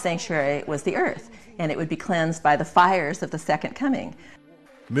thought the sanctuary was the earth, and it would be cleansed by the fires of the second coming.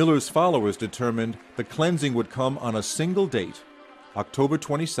 Miller's followers determined the cleansing would come on a single date, October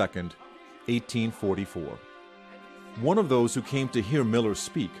 22nd, 1844. One of those who came to hear Miller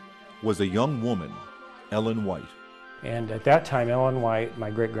speak was a young woman, Ellen White. And at that time, Ellen White,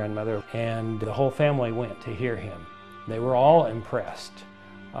 my great-grandmother, and the whole family went to hear him. They were all impressed.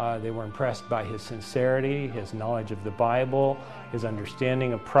 They were impressed by his sincerity, his knowledge of the Bible, his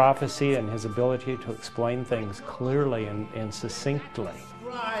understanding of prophecy, and his ability to explain things clearly and succinctly.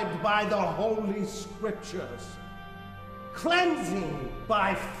 Described by the Holy Scriptures. Cleansing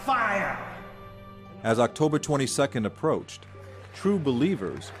by fire. As October 22nd approached, true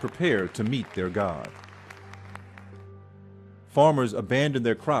believers prepared to meet their God. Farmers abandoned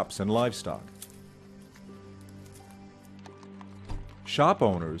their crops and livestock. Shop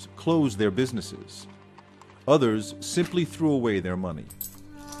owners closed their businesses. Others simply threw away their money.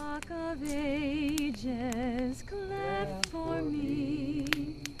 Rock of ages, cleft for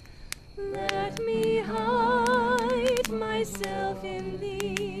me. Let me hide myself in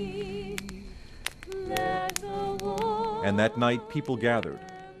thee. Let the war And that night people gathered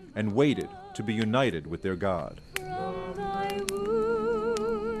and waited to be united with their God. from thy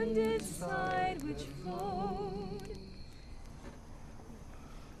wounded side which flowed.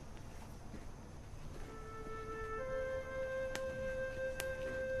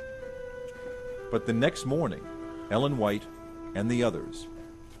 But the next morning, Ellen White and the others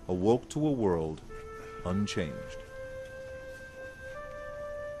awoke to a world unchanged.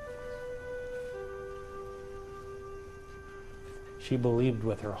 She believed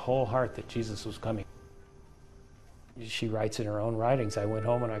with her whole heart that Jesus was coming. She writes in her own writings, I went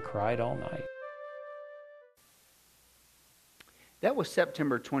home and I cried all night. That was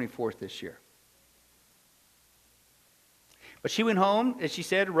September 24th this year. But she went home, as she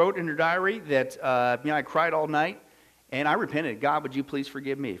said, wrote in her diary that, I cried all night, and I repented. God, would you please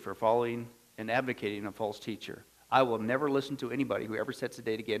forgive me for following and advocating a false teacher? I will never listen to anybody who ever sets a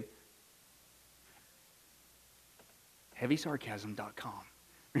date again. HeavySarcasm.com.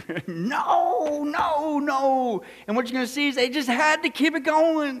 No. And what you're going to see is they just had to keep it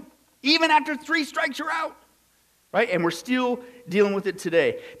going. Even after 3 strikes, you're out. Right? And we're still dealing with it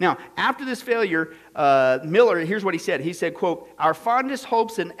today. Now, after this failure, Miller, here's what he said. He said, quote, our fondest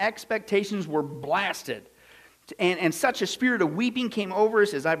hopes and expectations were blasted. And such a spirit of weeping came over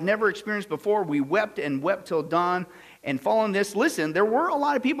us as I've never experienced before. We wept and wept till dawn. And following this, listen, there were a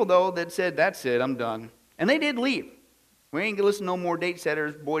lot of people, though, that said, that's it, I'm done. And they did leave. We ain't going to listen to no more date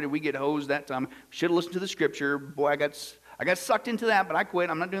setters. Boy, did we get hosed that time. Should have listened to the scripture. Boy, I got sucked into that, but I quit.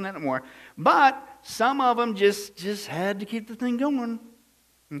 I'm not doing that anymore. But some of them just had to keep the thing going.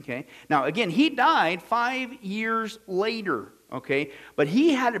 Okay. Now, again, he died 5 years later. Okay. But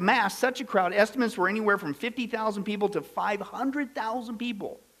he had amassed such a crowd. Estimates were anywhere from 50,000 people to 500,000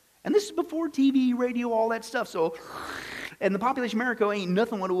 people. And this is before TV, radio, all that stuff. So, and the population of America ain't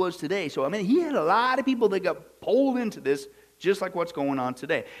nothing what it was today. So, I mean, he had a lot of people that got pulled into this, just like what's going on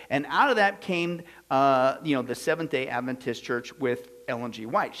today. And out of that came, the Seventh-day Adventist Church with Ellen G.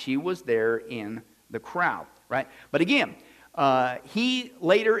 White. She was there in the crowd, right? But again, he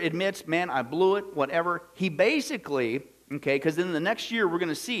later admits, man, I blew it, whatever. He basically, okay, because in the next year we're going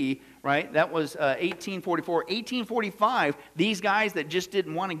to see, right, that was 1844. 1845, these guys that just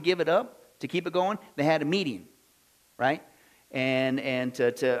didn't want to give it up to keep it going, they had a meeting, right? And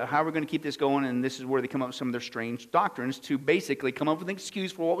to how we're going to keep this going, and this is where they come up with some of their strange doctrines to basically come up with an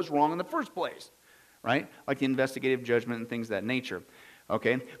excuse for what was wrong in the first place, right? Like the investigative judgment and things of that nature,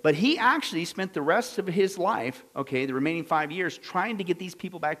 okay? But he actually spent the rest of his life, okay, the remaining 5 years, trying to get these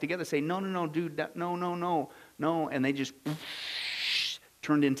people back together, say, no, dude, no, and they just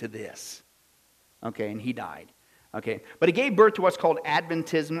turned into this, okay, and he died. Okay, but it gave birth to what's called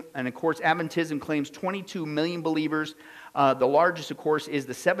Adventism, and of course, Adventism claims 22 million believers. The largest, of course, is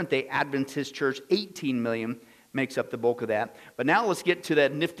the Seventh-day Adventist Church. 18 million makes up the bulk of that. But now let's get to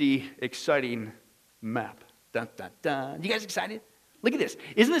that nifty, exciting map. Dun, dun, dun. You guys excited? Look at this.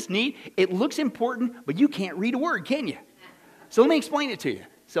 Isn't this neat? It looks important, but you can't read a word, can you? So let me explain it to you.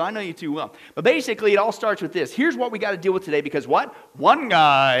 So I know you too well. But basically, it all starts with this. Here's what we got to deal with today, because what? One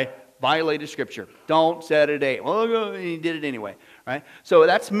guy violated Scripture. Don't set a date. Well, he did it anyway, right? So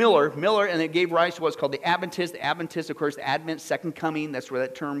that's Miller, and it gave rise to what's called the Adventist. The Adventist, of course, the Advent, second coming. That's where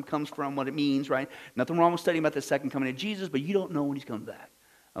that term comes from, what it means, right? Nothing wrong with studying about the second coming of Jesus, but you don't know when he's coming back,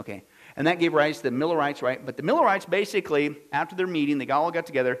 okay? And that gave rise to the Millerites, right? But the Millerites, basically, after their meeting, they all got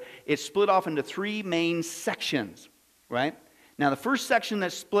together. It split off into three main sections, right? Now, the first section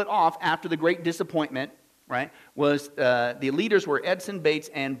that split off after the Great Disappointment, right, was the leaders were Edson Bates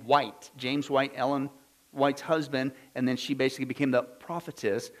and White, James White, Ellen White's husband, and then she basically became the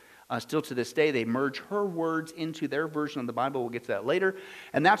prophetess. Still to this day, they merge her words into their version of the Bible. We'll get to that later.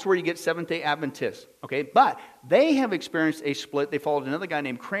 And that's where you get Seventh-day Adventists, okay? But they have experienced a split. They followed another guy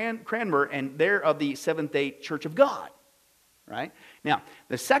named Cranmer, and they're of the Seventh-day Church of God, right? Now,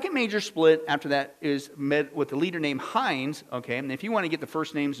 the second major split after that is met with a leader named Hines, okay? And if you want to get the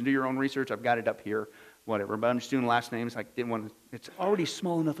first names and do your own research, I've got it up here. Whatever, but I'm just doing last names. I didn't want to, it's already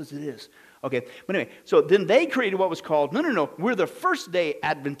small enough as it is. Okay, but anyway, so then they created what was called, we're the First Day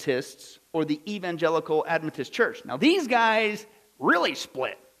Adventists, or the Evangelical Adventist Church. Now, these guys really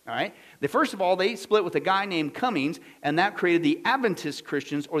split, all right? First of all, they split with a guy named Cummings, and that created the Adventist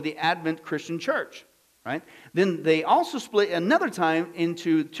Christians, or the Advent Christian Church, right? Then they also split another time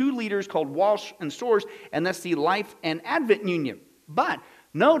into two leaders called Walsh and Storrs, and that's the Life and Advent Union. But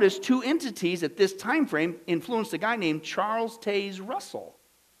notice two entities at this time frame influenced a guy named Charles Taze Russell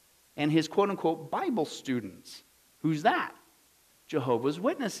and his quote-unquote Bible students. Who's that? Jehovah's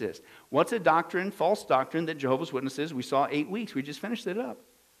Witnesses. What's a doctrine, false doctrine that Jehovah's Witnesses, we saw 8 weeks, we just finished it up.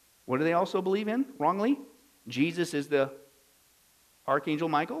 What do they also believe in, wrongly? Jesus is the Archangel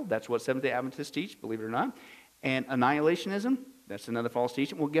Michael. That's what Seventh-day Adventists teach, believe it or not. And annihilationism, that's another false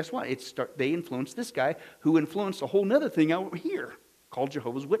teaching. Well, guess what? They influenced this guy who influenced a whole other thing out here, called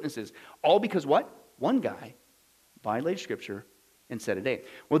Jehovah's Witnesses. All because what? One guy violated Scripture and set a date.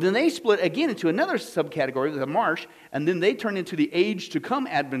 Well, then they split again into another subcategory, the Marsh, and then they turned into the Age to Come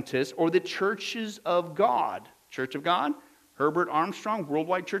Adventists, or the Churches of God. Church of God, Herbert Armstrong,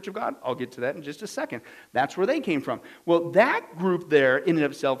 Worldwide Church of God. I'll get to that in just a second. That's where they came from. Well, that group there in and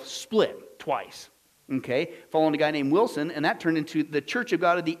of itself split twice, okay, following a guy named Wilson, and that turned into the Church of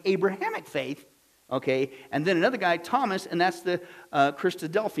God of the Abrahamic faith. Okay, and then another guy, Thomas, and that's the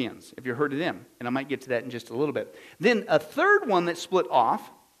Christadelphians, if you've heard of them. And I might get to that in just a little bit. Then a third one that split off,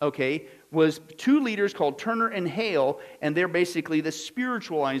 okay, was two leaders called Turner and Hale, and they're basically the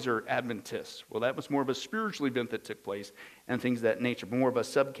spiritualizer Adventists. Well, that was more of a spiritual event that took place and things of that nature, more of a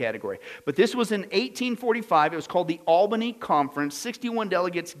subcategory. But this was in 1845. It was called the Albany Conference. 61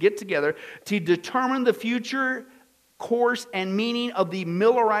 delegates get together to determine the future course and meaning of the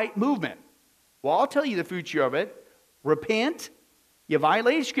Millerite movement. Well, I'll tell you the future of it. Repent, you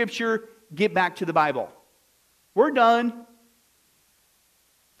violated Scripture, get back to the Bible. We're done.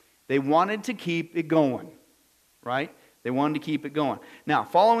 They wanted to keep it going, right? They wanted to keep it going. Now,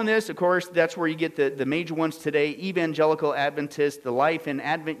 following this, of course, that's where you get the major ones today: Evangelical Adventist, the Life and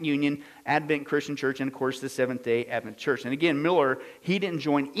Advent Union, Advent Christian Church, and of course the Seventh-day Advent Church. And again, Miller, he didn't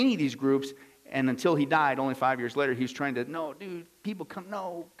join any of these groups, and until he died, only 5 years later, he was trying to, no, dude, people come.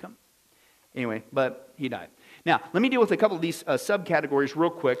 Anyway, but he died. Now, let me deal with a couple of these subcategories real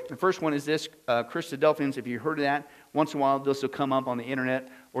quick. The first one is this, Christadelphians. If you heard of that, once in a while this will come up on the internet,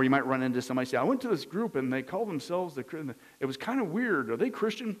 or you might run into somebody say, I went to this group and they call themselves it was kind of weird. Are they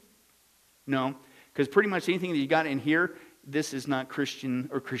Christian? No, because pretty much anything that you got in here, this is not Christian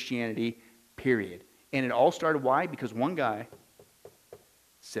or Christianity, period. And it all started, why? Because one guy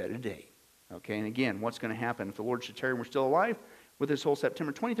set a date. Okay, and again, what's going to happen if the Lord should tarry and we're still alive with this whole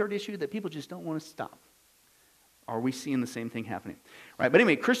September 23rd issue that people just don't want to stop? Are we seeing the same thing happening? Right, but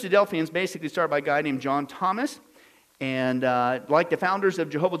anyway, Christadelphians basically started by a guy named John Thomas. And like the founders of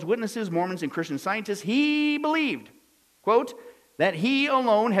Jehovah's Witnesses, Mormons, and Christian Scientists, he believed, quote, that he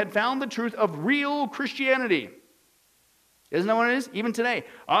alone had found the truth of real Christianity. Isn't that what it is? Even today,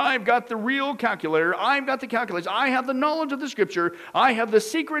 I've got the real calculator. I've got the calculus. I have the knowledge of the Scripture. I have the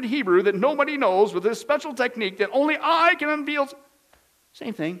secret Hebrew that nobody knows with this special technique that only I can unveil.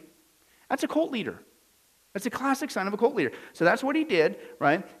 Same thing. That's a cult leader. That's a classic sign of a cult leader. So that's what he did,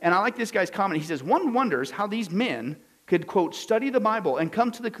 right? And I like this guy's comment. He says, one wonders how these men could, quote, study the Bible and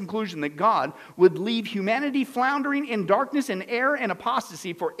come to the conclusion that God would leave humanity floundering in darkness and error and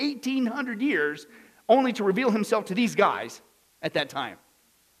apostasy for 1,800 years only to reveal himself to these guys at that time,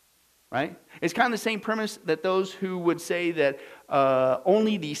 right? It's kind of the same premise that those who would say that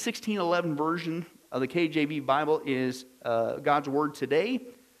only the 1611 version of the KJV Bible is God's Word today.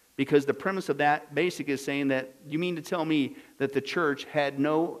 Because the premise of that basically is saying that, you mean to tell me that the church had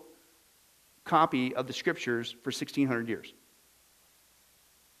no copy of the Scriptures for 1,600 years?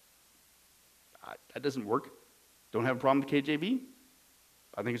 That doesn't work. Don't have a problem with KJV?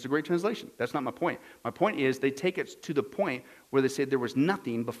 I think it's a great translation. That's not my point. My point is they take it to the point where they say there was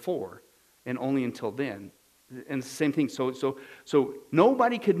nothing before and only until then. And it's the same thing. So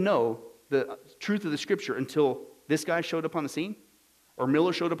nobody could know the truth of the Scripture until this guy showed up on the scene, or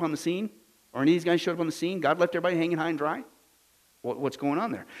Miller showed up on the scene, or any of these guys showed up on the scene. God left everybody hanging high and dry. What's going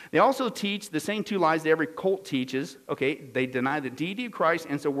on there? They also teach the same two lies that every cult teaches. Okay, they deny the deity of Christ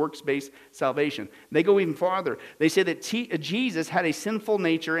and it's a works-based salvation. They go even farther. They say that Jesus had a sinful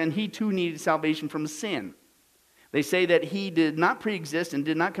nature and he too needed salvation from sin. They say that he did not pre-exist and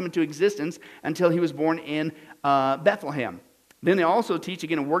did not come into existence until he was born in Bethlehem. Then they also teach,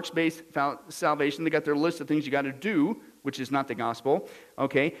 again, a works-based salvation. They got their list of things you got to do, which is not the gospel.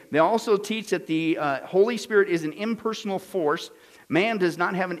 Okay. They also teach that the Holy Spirit is an impersonal force. Man does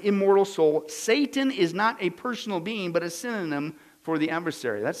not have an immortal soul. Satan is not a personal being, but a synonym for the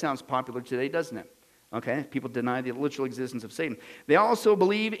adversary. That sounds popular today, doesn't it? Okay. People deny the literal existence of Satan. They also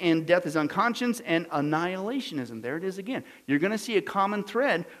believe in death as unconscious and annihilationism. There it is again. You're going to see a common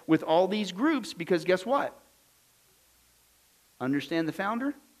thread with all these groups because guess what? Understand the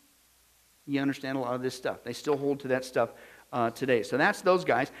founder? You understand a lot of this stuff. They still hold to that stuff today. So that's those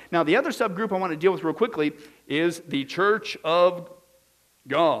guys. Now, the other subgroup I want to deal with real quickly is the Church of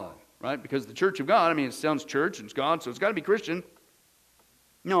God, right? Because the Church of God, I mean, it sounds church, it's God, so it's got to be Christian.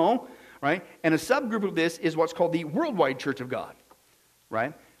 No, right? And a subgroup of this is what's called the Worldwide Church of God,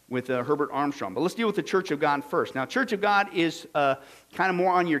 right? With Herbert Armstrong. But let's deal with the Church of God first. Now, Church of God is kind of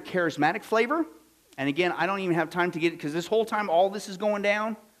more on your charismatic flavor. And again, I don't even have time to get it, because this whole time all this is going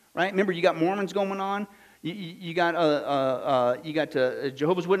down, right? Remember, you got Mormons going on. You got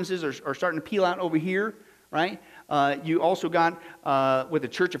Jehovah's Witnesses are starting to peel out over here, right? You also got with the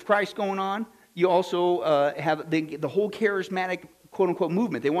Church of Christ going on. You also have the whole charismatic quote-unquote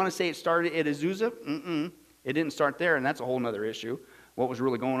movement. They want to say it started at Azusa. It didn't start there, and that's a whole other issue. What was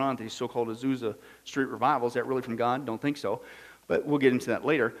really going on at these so-called Azusa Street revivals? Is that really from God? Don't think so. But we'll get into that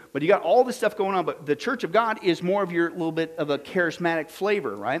later. But you got all this stuff going on. But the Church of God is more of your little bit of a charismatic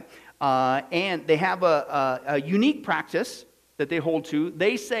flavor, right? And they have a unique practice that they hold to.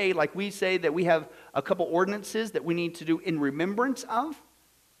 They say, like we say, that we have a couple ordinances that we need to do in remembrance of.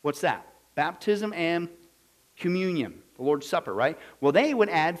 What's that? Baptism and communion, the Lord's Supper, right? Well, they would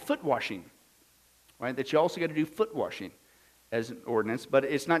add foot washing, right? That you also got to do foot washing as an ordinance, but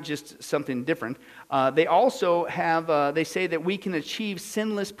it's not just something different. They also have, they say that we can achieve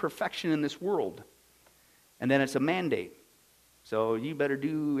sinless perfection in this world. And then it's a mandate. So you better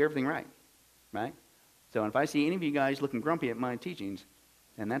do everything right, right? So if I see any of you guys looking grumpy at my teachings,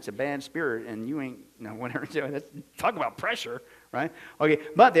 and that's a bad spirit, and you ain't, no, whatever. Talk about pressure, right? Okay,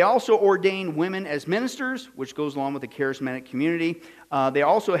 but they also ordain women as ministers, which goes along with the charismatic community. They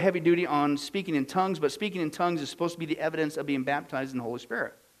also heavy duty on speaking in tongues, but speaking in tongues is supposed to be the evidence of being baptized in the Holy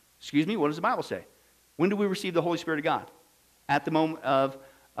Spirit. Excuse me, what does the Bible say? When do we receive the Holy Spirit of God? At the moment of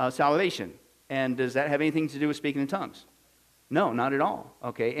salvation. And does that have anything to do with speaking in tongues? No, not at all.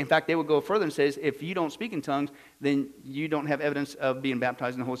 Okay. In fact, they would go further and says, if you don't speak in tongues, then you don't have evidence of being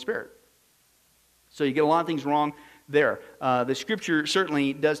baptized in the Holy Spirit. So you get a lot of things wrong there. The scripture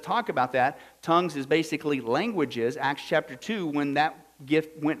certainly does talk about that. Tongues is basically languages. Acts chapter 2, when that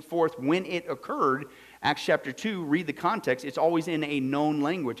gift went forth, when it occurred, Acts chapter 2, read the context, it's always in a known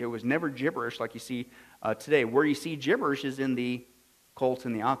language. It was never gibberish like you see today. Where you see gibberish is in the cult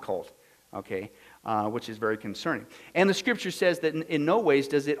and the occult, okay, which is very concerning. And the scripture says that in no ways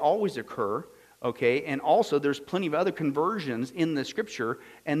does it always occur, okay, and also there's plenty of other conversions in the scripture,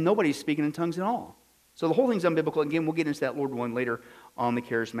 and nobody's speaking in tongues at all. So the whole thing's unbiblical. Again, we'll get into that, Lord willing, later on the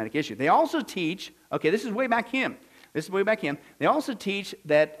charismatic issue. They also teach, okay, this is way back in. They also teach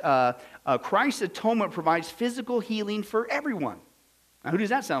that Christ's atonement provides physical healing for everyone. Now, who does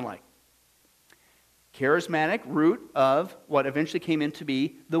that sound like? Charismatic root of what eventually came into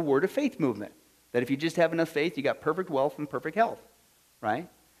be the Word of Faith movement. That if you just have enough faith, you got perfect wealth and perfect health, right?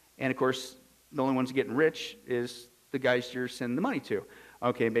 And of course, the only ones getting rich is the guys you're sending the money to,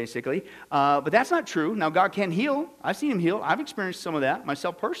 okay, basically. But that's not true. Now, God can heal. I've seen Him heal. I've experienced some of that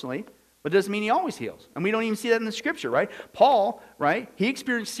myself personally. But it doesn't mean He always heals. And we don't even see that in the scripture, right? Paul, right, he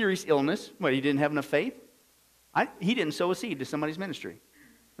experienced serious illness. What, he didn't have enough faith? He didn't sow a seed to somebody's ministry.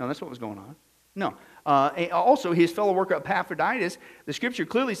 No, that's what was going on. No. Also, his fellow worker Epaphroditus, the scripture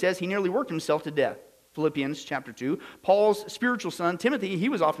clearly says he nearly worked himself to death. Philippians chapter 2. Paul's spiritual son, Timothy, he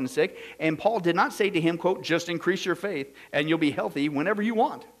was often sick. And Paul did not say to him, quote, just increase your faith and you'll be healthy whenever you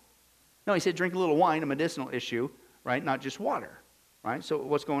want. No, he said drink a little wine, a medicinal issue, right? Not just water. Right? So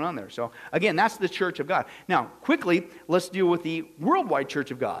what's going on there? So again, that's the church of God. Now, quickly, let's deal with the worldwide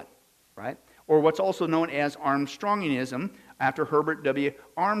church of God, right? Or what's also known as Armstrongianism after Herbert W.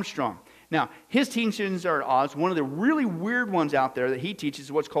 Armstrong. Now, his teachings are at odds. One of the really weird ones out there that he teaches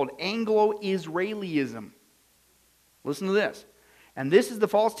is what's called Anglo-Israelism. Listen to this. And this is the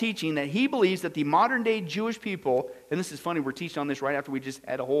false teaching that he believes that the modern day Jewish people, and this is funny, we're teaching on this right after we just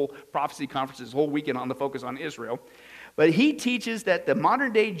had a whole prophecy conference this whole weekend on the focus on Israel. But he teaches that the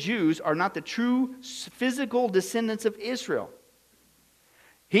modern day Jews are not the true physical descendants of Israel.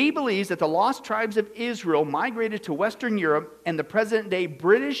 He believes that the lost tribes of Israel migrated to Western Europe, and the present day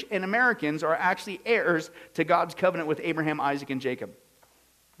British and Americans are actually heirs to God's covenant with Abraham, Isaac, and Jacob.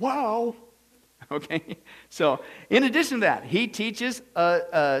 Wow! Okay, so in addition to that, he teaches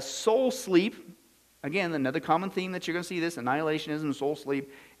soul sleep. Again, another common theme that you're going to see this, annihilationism, soul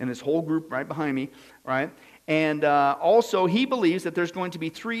sleep, and this whole group right behind me, right? And also, he believes that there's going to be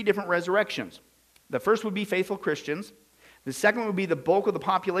 3 different resurrections. The first would be faithful Christians. The second would be the bulk of the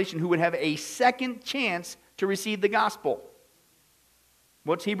population who would have a second chance to receive the gospel.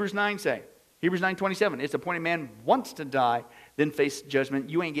 What's Hebrews 9 say? Hebrews 9:27. It's appointed man once to die, then face judgment.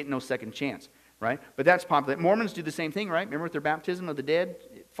 You ain't getting no second chance, right? But that's popular. Mormons do the same thing, right? Remember with their baptism of the dead,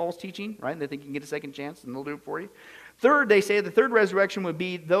 false teaching, right? They think you can get a second chance and they'll do it for you. Third, they say the third resurrection would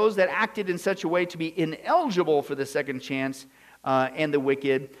be those that acted in such a way to be ineligible for the second chance, and the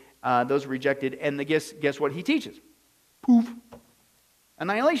wicked, those rejected. And guess what he teaches? Poof.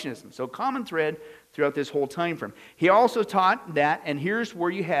 Annihilationism. So common thread throughout this whole time frame. He also taught that, and here's where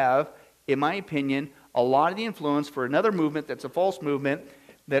you have, in my opinion, a lot of the influence for another movement that's a false movement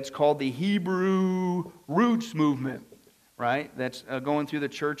that's called the Hebrew Roots movement. Right? That's going through the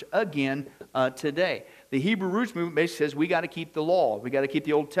church again today. The Hebrew Roots movement basically says we got to keep the law. We got to keep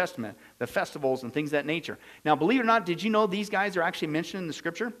the Old Testament, the festivals and things of that nature. Now, believe it or not, did you know these guys are actually mentioned in the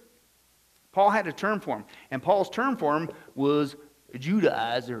Scripture? Paul had a term for them. And Paul's term for them was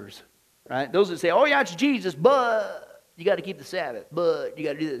Judaizers. Right? Those that say, oh yeah, it's Jesus, but you got to keep the Sabbath. But you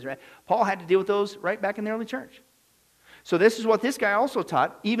got to do this. Right? Paul had to deal with those right back in the early church. So this is what this guy also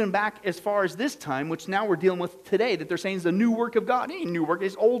taught, even back as far as this time, which now we're dealing with today, that they're saying is the new work of God. It ain't new work,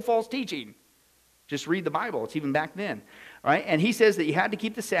 it's old false teaching. Just read the Bible, it's even back then. Right? And he says that you had to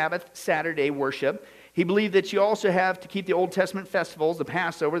keep the Sabbath, Saturday worship. He believed that you also have to keep the Old Testament festivals, the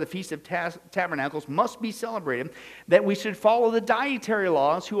Passover, the Feast of Tabernacles must be celebrated, that we should follow the dietary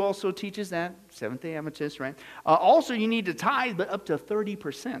laws, who also teaches that, Seventh-day Adventist, right? Also, you need to tithe, but up to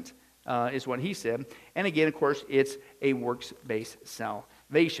 30%. Is what he said. And again, of course, it's a works-based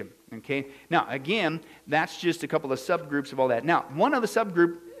salvation. Okay? Now, again, that's just a couple of subgroups of all that. Now, one other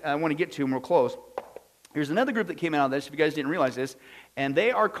subgroup I want to get to, and we'll close, Here's another group that came out of this, if you guys didn't realize this, and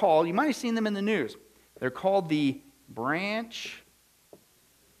they are called, you might have seen them in the news, they're called the Branch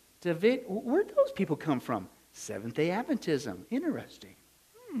David. Where'd those people come from? Seventh-day Adventism. Interesting.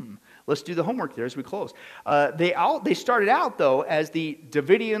 Let's do the homework there as we close. They started out, though, as the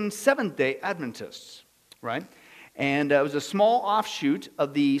Davidian Seventh-day Adventists, right? And it was a small offshoot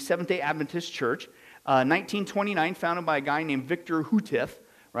of the Seventh-day Adventist Church, 1929, founded by a guy named Victor Houteff,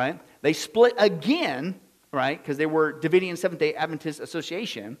 right? They split again, right, because they were Davidian Seventh-day Adventist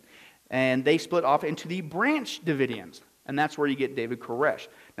Association, and they split off into the Branch Davidians, and that's where you get David Koresh.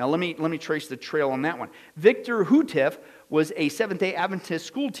 Now, let me trace the trail on that one. Victor Houteff was a Seventh-day Adventist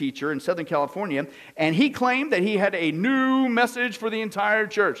school teacher in Southern California, and he claimed that he had a new message for the entire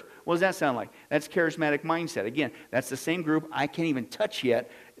church. What does that sound like? That's charismatic mindset. Again, that's the same group I can't even touch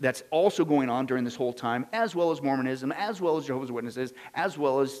yet that's also going on during this whole time, as well as Mormonism, as well as Jehovah's Witnesses, as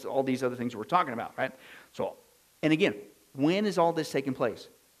well as all these other things we're talking about, right? So, and again, when is all this taking place?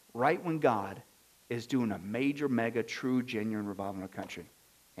 Right when God is doing a major, mega, true, genuine revival in our country.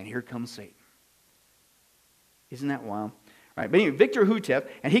 And here comes Satan. Isn't that wild? Right, but anyway, Victor Houteff,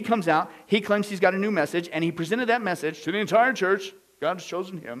 and he comes out, he claims he's got a new message, and he presented that message to the entire church. God has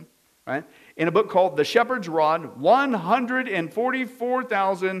chosen him, right? In a book called The Shepherd's Rod,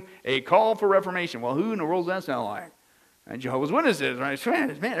 144,000, A Call for Reformation. Well, who in the world does that sound like? And Jehovah's Witnesses, right?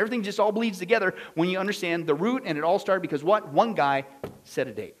 Man, everything just all bleeds together when you understand the root, and it all started because what? One guy set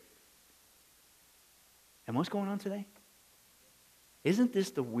a date. And what's going on today? Isn't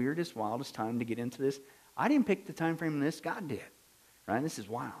this the weirdest, wildest time to get into this? I didn't pick the time frame in this. God did. Right? This is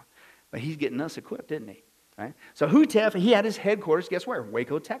wild. But he's getting us equipped, didn't he? Right? So Houteff, he had his headquarters, guess where?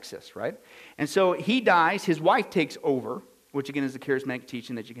 Waco, Texas, right? And so he dies. His wife takes over, which again is the charismatic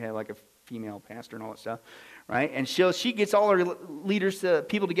teaching that you can have like a female pastor and all that stuff, right? And she gets all her leaders,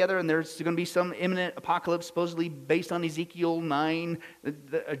 people together, and there's going to be some imminent apocalypse supposedly based on Ezekiel 9,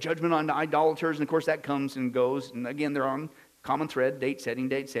 a judgment on the idolaters, and of course that comes and goes. And again, they're on common thread, date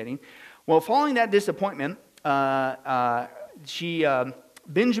setting. Well, following that disappointment,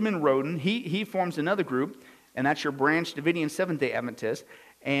 Benjamin Roden, he forms another group, and that's your Branch Davidian Seventh-day Adventist,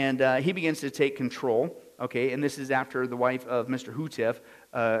 and he begins to take control, okay, and this is after the wife of Mr. Houteff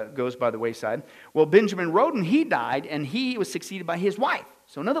goes by the wayside. Well, Benjamin Roden, he died, and he was succeeded by his wife.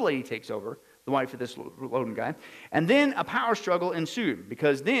 So another lady takes over, the wife of this Roden guy, and then a power struggle ensued,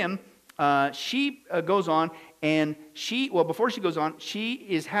 because then she goes on, and before she goes on, she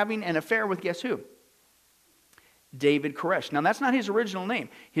is having an affair with guess who? David Koresh. Now, that's not his original name.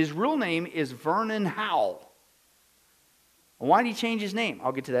 His real name is Vernon Howell. Why did he change his name?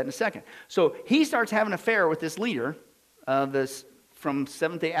 I'll get to that in a second. So he starts having an affair with this leader, from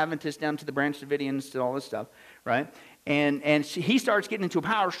Seventh-day Adventists down to the Branch Davidians to all this stuff, right? And he starts getting into a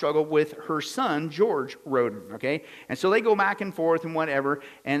power struggle with her son, George Roden, okay? And so they go back and forth and whatever,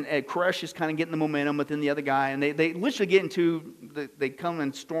 and Koresh is kind of getting the momentum within the other guy, and they literally get into, they come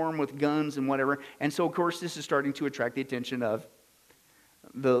and storm with guns and whatever, and so, of course, this is starting to attract the attention of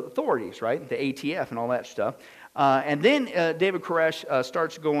the authorities, right? The ATF and all that stuff. And then David Koresh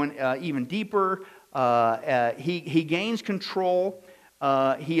starts going even deeper. He gains control.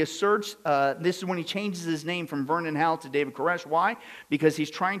 He asserts, this is when he changes his name from Vernon Howell to David Koresh. Why? Because he's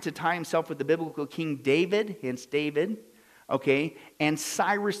trying to tie himself with the biblical King David, hence David, okay, and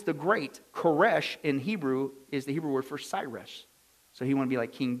Cyrus the Great. Koresh in Hebrew is the Hebrew word for Cyrus. So he wanted to be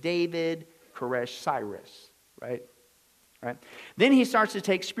like King David, Koresh, Cyrus, right? Right? Then he starts to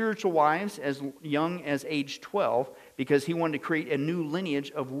take spiritual wives as young as age 12 because he wanted to create a new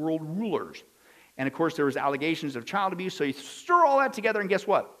lineage of world rulers. And of course, there was allegations of child abuse, so you stir all that together, and guess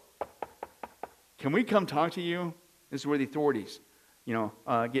what? Can we come talk to you? This is where the authorities,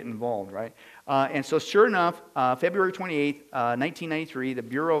 get involved, right? And so sure enough, February 28th, 1993, the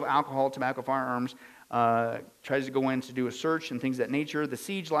Bureau of Alcohol, Tobacco, Firearms tries to go in to do a search and things of that nature. The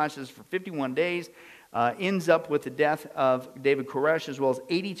siege lasts for 51 days. Ends up with the death of David Koresh as well as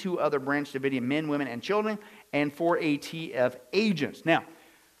 82 other Branch Davidian men, women, and children, and 4 ATF agents. Now,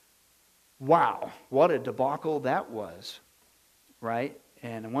 wow, what a debacle that was, right?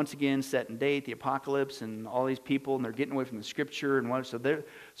 And once again, set and date, the apocalypse, and all these people, and they're getting away from the Scripture, and what. So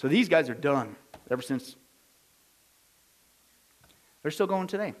these guys are done ever since. They're still going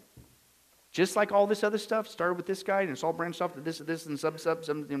today. Just like all this other stuff started with this guy, and it's all branched off to this, and some.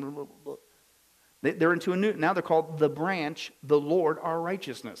 They're into a new, now they're called the Branch, the Lord our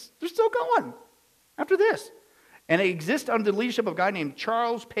righteousness. They're still going after this. And it exists under the leadership of a guy named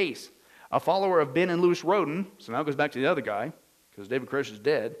Charles Pace, a follower of Ben and Louis Roden. So now it goes back to the other guy, because David Koresh is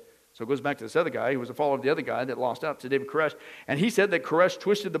dead. So it goes back to this other guy who was a follower of the other guy that lost out to David Koresh. And he said that Koresh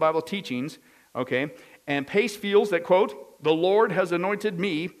twisted the Bible teachings, okay, And Pace feels that, quote, the Lord has anointed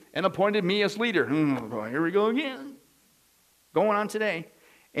me and appointed me as leader. Here we go again. Going on today.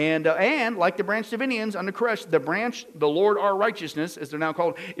 And like the Branch Davidians under Koresh, the branch, the Lord our righteousness, as they're now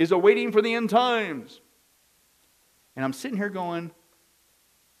called, is awaiting for the end times. And I'm sitting here going,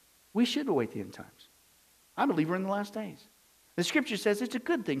 we should await the end times. I believe we're in the last days. The scripture says it's a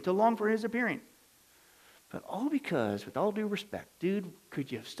good thing to long for his appearing. But all because, with all due respect, dude, could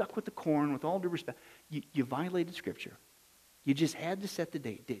you have stuck with the corn with all due respect? You violated scripture. You just had to set the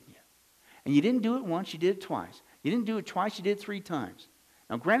date, didn't you? And you didn't do it once, you did it twice. You didn't do it twice, you did it 3 times.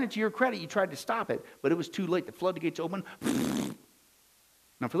 Now, granted, to your credit, you tried to stop it, but it was too late. The floodgates opened.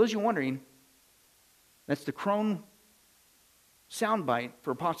 Now, for those of you wondering, that's the Crone soundbite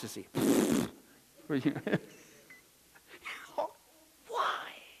for apostasy. Why?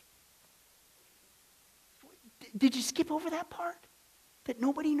 Did you skip over that part? That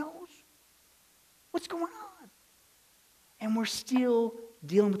nobody knows? What's going on? And we're still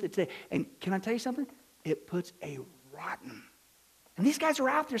dealing with it today. And can I tell you something? It puts a rotten. And these guys are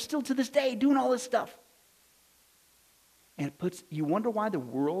out there still to this day doing all this stuff. And it puts, you wonder why the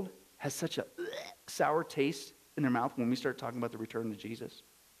world has such a sour taste in their mouth when we start talking about the return of Jesus.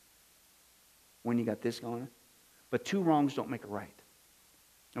 When you got this going. But 2 wrongs don't make a right.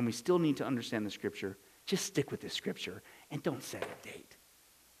 And we still need to understand the scripture. Just stick with this scripture and don't set a date.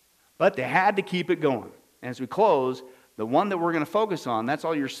 But they had to keep it going. And as we close, the one that we're going to focus on, that's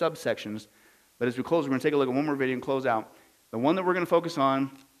all your subsections. But as we close, we're going to take a look at one more video and close out. The one that we're going to focus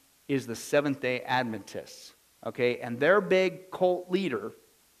on is the Seventh-day Adventists. Okay, and their big cult leader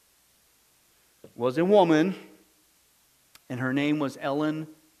was a woman, and her name was Ellen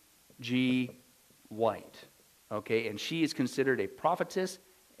G. White. Okay, and she is considered a prophetess,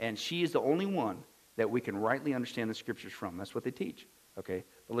 and she is the only one that we can rightly understand the scriptures from. That's what they teach. Okay,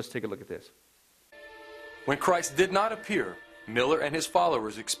 but let's take a look at this. When Christ did not appear, Miller and his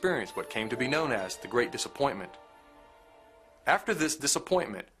followers experienced what came to be known as the Great Disappointment. After this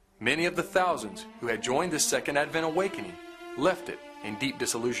disappointment, many of the thousands who had joined the Second Advent awakening left it in deep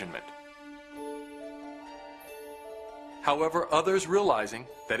disillusionment. However, others, realizing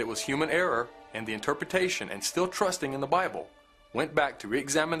that it was human error in the interpretation and still trusting in the Bible, went back to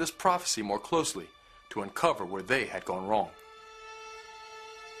re-examine this prophecy more closely to uncover where they had gone wrong.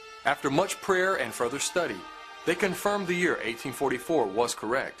 After much prayer and further study, they confirmed the year 1844 was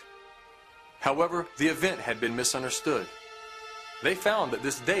correct. However, the event had been misunderstood. They found that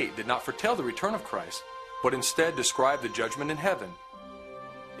this date did not foretell the return of Christ, but instead described the judgment in heaven.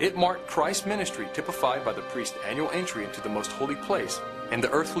 It marked Christ's ministry typified by the priest's annual entry into the most holy place in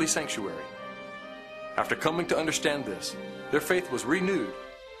the earthly sanctuary. After coming to understand this, their faith was renewed.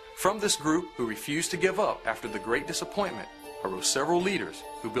 From this group, who refused to give up after the Great Disappointment, arose several leaders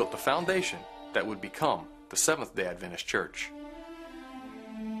who built the foundation that would become the Seventh-day Adventist Church.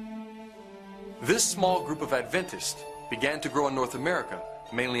 This small group of Adventists began to grow in North America,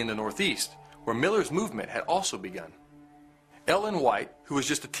 mainly in the Northeast, where Miller's movement had also begun. Ellen White, who was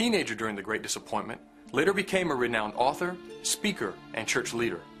just a teenager during the Great Disappointment, later became a renowned author, speaker, and church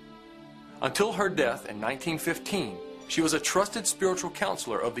leader. Until her death in 1915, she was a trusted spiritual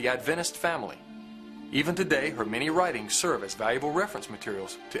counselor of the Adventist family. Even today, her many writings serve as valuable reference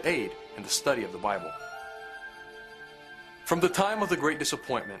materials to aid in the study of the Bible. From the time of the Great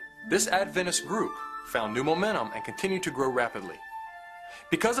Disappointment, this Adventist group found new momentum and continued to grow rapidly.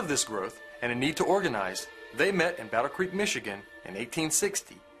 Because of this growth and a need to organize, they met in Battle Creek, Michigan in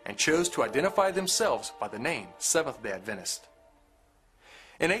 1860 and chose to identify themselves by the name Seventh-day Adventist.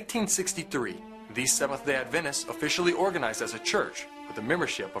 In 1863, these Seventh-day Adventists officially organized as a church with a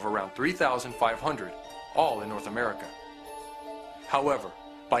membership of around 3,500, all in North America. However,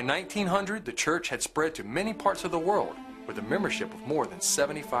 by 1900, the church had spread to many parts of the world with a membership of more than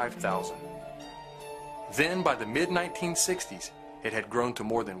 75,000. Then, by the mid-1960s, it had grown to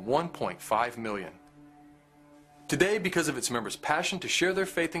more than 1.5 million. Today, because of its members' passion to share their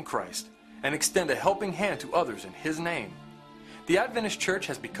faith in Christ and extend a helping hand to others in His name, the Adventist Church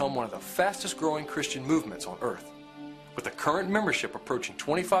has become one of the fastest growing Christian movements on earth, with a current membership approaching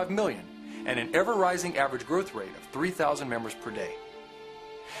 25 million and an ever-rising average growth rate of 3,000 members per day.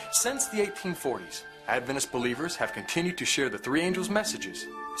 Since the 1840s, Adventist believers have continued to share the three angels' messages,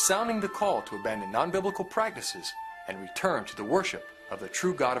 sounding the call to abandon non-biblical practices and return to the worship of the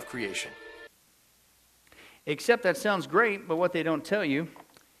true God of creation. Except that sounds great, but what they don't tell you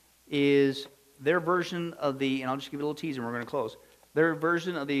is their version of the, and I'll just give you a little teaser and we're going to close, their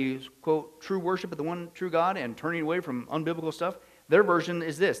version of the, quote, true worship of the one true God and turning away from unbiblical stuff, Their version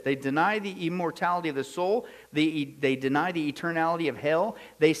is this. They deny the immortality of the soul. They deny the eternality of hell.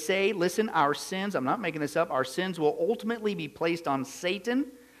 They say, listen, our sins, I'm not making this up, our sins will ultimately be placed on Satan.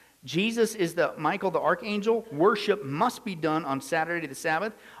 Jesus is the Michael the archangel. Worship must be done on Saturday the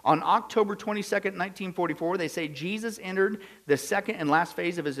Sabbath. On October 22nd, 1944, they say Jesus entered the second and last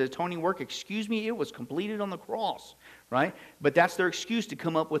phase of his atoning work. Excuse me, it was completed on the cross, right? But that's their excuse to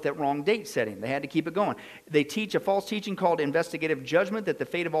come up with that wrong date setting. They had to keep it going. They teach a false teaching called investigative judgment, that the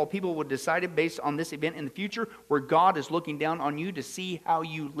fate of all people will be decided based on this event in the future, where God is looking down on you to see how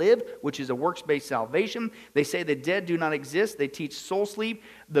you live, which is a works-based salvation. They say the dead do not exist. They teach soul sleep.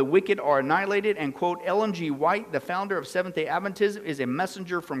 The wicked are annihilated. And, quote, Ellen G. White, the founder of Seventh-day Adventism, is a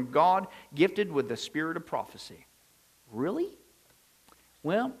messenger from God gifted with the spirit of prophecy. Really?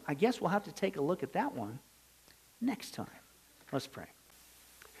 Well, I guess we'll have to take a look at that one next time. Let's pray.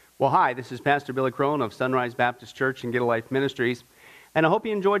 Well, hi, this is Pastor Billy Crone of Sunrise Baptist Church and Get a Life Ministries, and I hope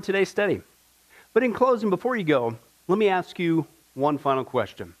you enjoyed today's study. But in closing, before you go, let me ask you one final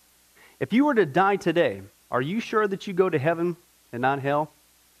question. If you were to die today, are you sure that you go to heaven and not hell?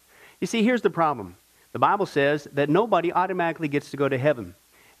 You see, here's the problem. The Bible says that nobody automatically gets to go to heaven,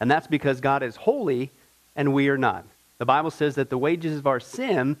 and that's because God is holy and we are not. The Bible says that the wages of our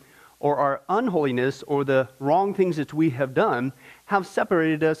sin, or our unholiness, or the wrong things that we have done, have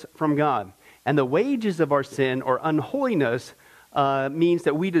separated us from God. And the wages of our sin, or unholiness, means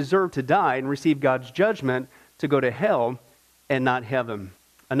that we deserve to die and receive God's judgment to go to hell and not heaven.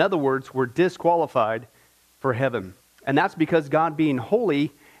 In other words, we're disqualified for heaven. And that's because God being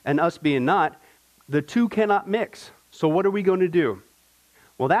holy and us being not, the two cannot mix. So what are we going to do?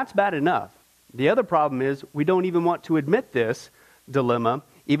 Well, that's bad enough. The other problem is we don't even want to admit this dilemma,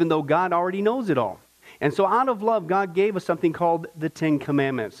 even though God already knows it all. And so out of love, God gave us something called the Ten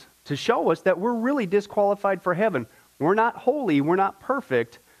Commandments to show us that we're really disqualified for heaven. We're not holy. We're not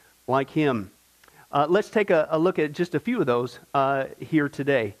perfect like Him. Let's take a look at just a few of those here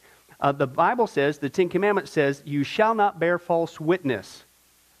today. The Bible says, the Ten Commandments says, you shall not bear false witness.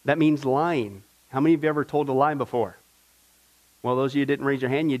 That means lying. How many of you ever told a lie before? Well, those of you who didn't raise your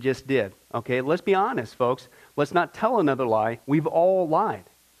hand, you just did. Okay, let's be honest, folks. Let's not tell another lie. We've all lied.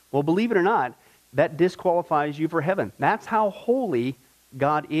 Well, believe it or not, that disqualifies you for heaven. That's how holy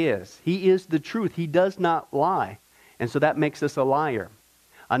God is. He is the truth. He does not lie. And so that makes us a liar.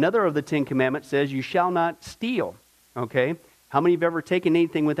 Another of the Ten Commandments says, you shall not steal. Okay? How many have ever taken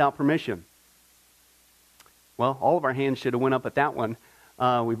anything without permission? Well, all of our hands should have went up at that one.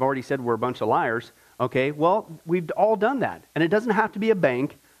 We've already said we're a bunch of liars. Okay, well, we've all done that. And it doesn't have to be a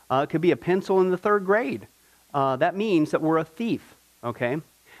bank. It could be a pencil in the third grade. That means that we're a thief. Okay?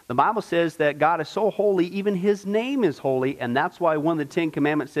 The Bible says that God is so holy, even His name is holy. And that's why one of the Ten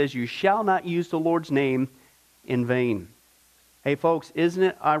Commandments says, you shall not use the Lord's name in vain. Hey, folks, isn't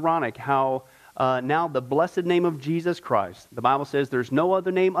it ironic how now the blessed name of Jesus Christ, the Bible says there's no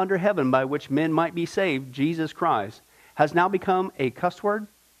other name under heaven by which men might be saved, Jesus Christ, has now become a cuss word?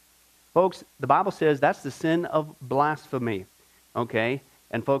 Folks, the Bible says that's the sin of blasphemy, okay?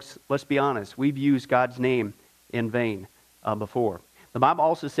 And folks, let's be honest. We've used God's name in vain before. The Bible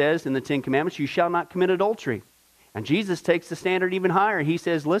also says in the Ten Commandments, you shall not commit adultery. And Jesus takes the standard even higher. He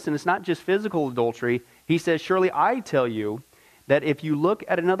says, listen, it's not just physical adultery. He says, surely I tell you that if you look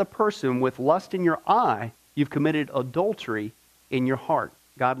at another person with lust in your eye, you've committed adultery in your heart.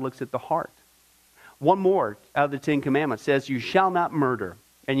 God looks at the heart. One more out of the Ten Commandments says, you shall not murder.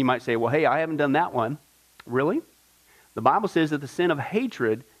 And you might say, well, hey, I haven't done that one. Really? The Bible says that the sin of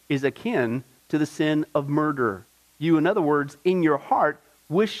hatred is akin to the sin of murder. You, in other words, in your heart,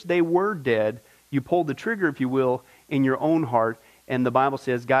 wish they were dead. You pulled the trigger, if you will, in your own heart. And the Bible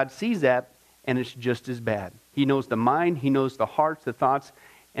says God sees that, and it's just as bad. He knows the mind, He knows the hearts, the thoughts,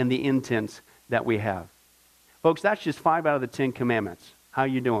 and the intents that we have. Folks, that's just 5 out of the 10 Commandments. How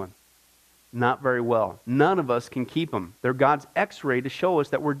you doing? Not very well. None of us can keep them. They're God's x-ray to show us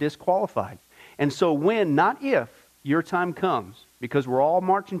that we're disqualified. And so when, not if, your time comes, because we're all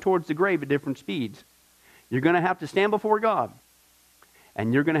marching towards the grave at different speeds, you're going to have to stand before God.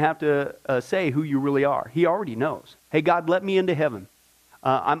 And you're going to have to say who you really are. He already knows. Hey, God, let me into heaven.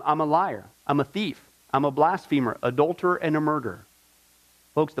 I'm a liar. I'm a thief. I'm a blasphemer, adulterer, and a murderer.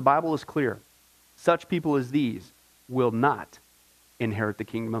 Folks, the Bible is clear. Such people as these will not inherit the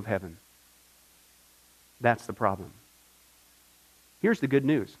kingdom of heaven. That's the problem. Here's the good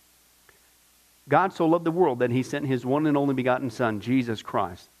news. God so loved the world that He sent His one and only begotten Son, Jesus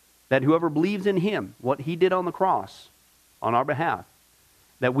Christ, that whoever believes in Him, what He did on the cross on our behalf,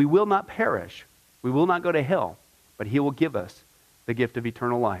 that we will not perish, we will not go to hell, but He will give us the gift of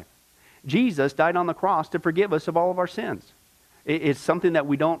eternal life. Jesus died on the cross to forgive us of all of our sins. It's something that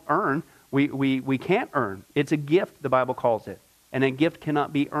we don't earn. We can't earn. It's a gift, the Bible calls it. And a gift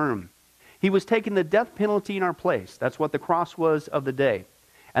cannot be earned. He was taking the death penalty in our place. That's what the cross was of the day.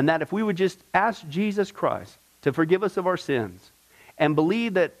 And that if we would just ask Jesus Christ to forgive us of our sins and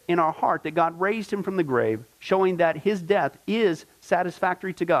believe that in our heart that God raised him from the grave, showing that his death is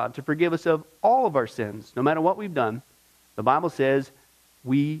satisfactory to God to forgive us of all of our sins, no matter what we've done, the Bible says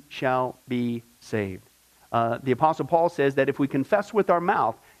we shall be saved. The Apostle Paul says that if we confess with our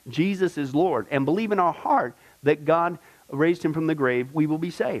mouth Jesus is Lord and believe in our heart that God raised him from the grave, we will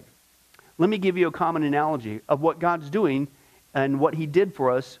be saved. Let me give you a common analogy of what God's doing and what he did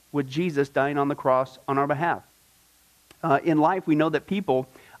for us with Jesus dying on the cross on our behalf. In life, we know that people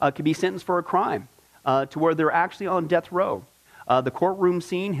can be sentenced for a crime to where they're actually on death row. The courtroom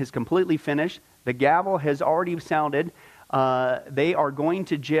scene has completely finished. The gavel has already sounded. They are going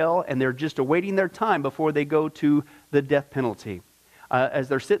to jail, and they're just awaiting their time before they go to the death penalty. As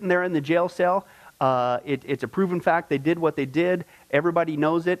they're sitting there in the jail cell, it's a proven fact they did what they did. Everybody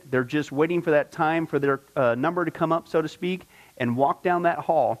knows it. They're just waiting for that time for their number to come up, so to speak, and walk down that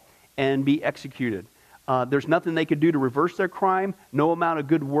hall and be executed. There's nothing they could do to reverse their crime. No amount of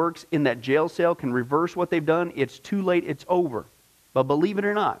good works in that jail cell can reverse what they've done. It's too late. It's over. But believe it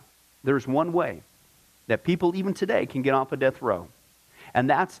or not, there's one way that people even today can get off a death row. And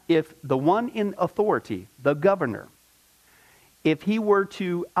that's if the one in authority, the governor, if he were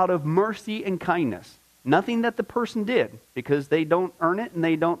to, out of mercy and kindness, nothing that the person did, because they don't earn it and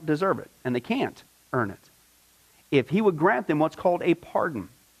they don't deserve it, and they can't earn it, if he would grant them what's called a pardon,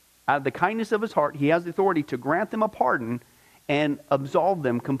 out of the kindness of his heart, he has the authority to grant them a pardon and absolve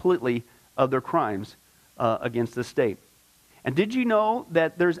them completely of their crimes against the state. And did you know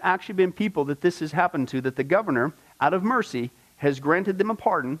that there's actually been people that this has happened to, that the governor, out of mercy, has granted them a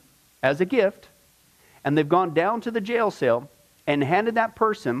pardon as a gift, and they've gone down to the jail cell and handed that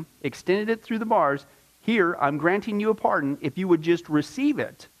person, extended it through the bars, here, I'm granting you a pardon. If you would just receive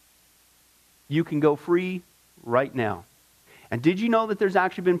it, you can go free right now. And did you know that there's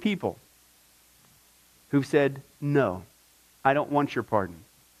actually been people who've said, no, I don't want your pardon.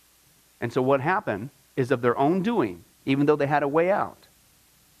 And so what happened is of their own doing, even though they had a way out,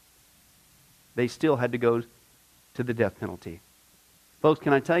 they still had to go to the death penalty. Folks,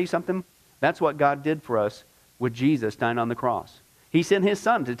 can I tell you something? That's what God did for us with Jesus dying on the cross. He sent his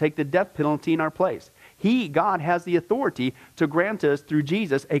son to take the death penalty in our place. God has the authority to grant us through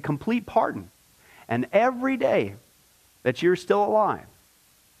Jesus a complete pardon. And every day that you're still alive,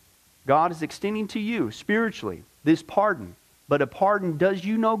 God is extending to you spiritually this pardon. But a pardon does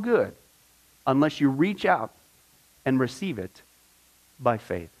you no good unless you reach out and receive it by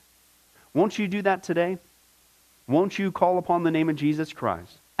faith. Won't you do that today? Won't you call upon the name of Jesus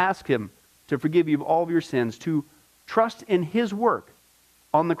Christ? Ask him to forgive you of all of your sins, to trust in his work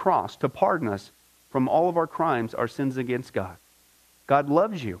on the cross to pardon us from all of our crimes, our sins against God. God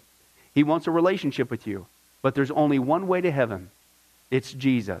loves you. He wants a relationship with you. But there's only one way to heaven. It's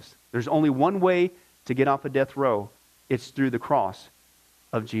Jesus. There's only one way to get off a death row. It's through the cross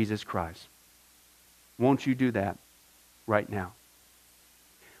of Jesus Christ. Won't you do that right now?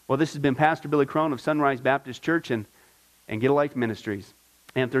 Well, this has been Pastor Billy Crone of Sunrise Baptist Church and Get a Life Ministries.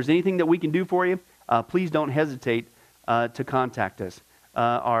 And if there's anything that we can do for you, please don't hesitate to contact us.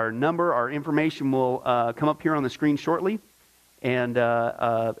 Our number, our information will come up here on the screen shortly. And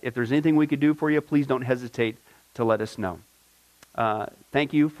if there's anything we could do for you, please don't hesitate to let us know.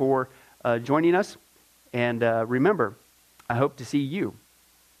 Thank you for joining us. And remember, I hope to see you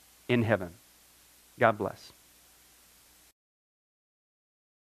in heaven. God bless.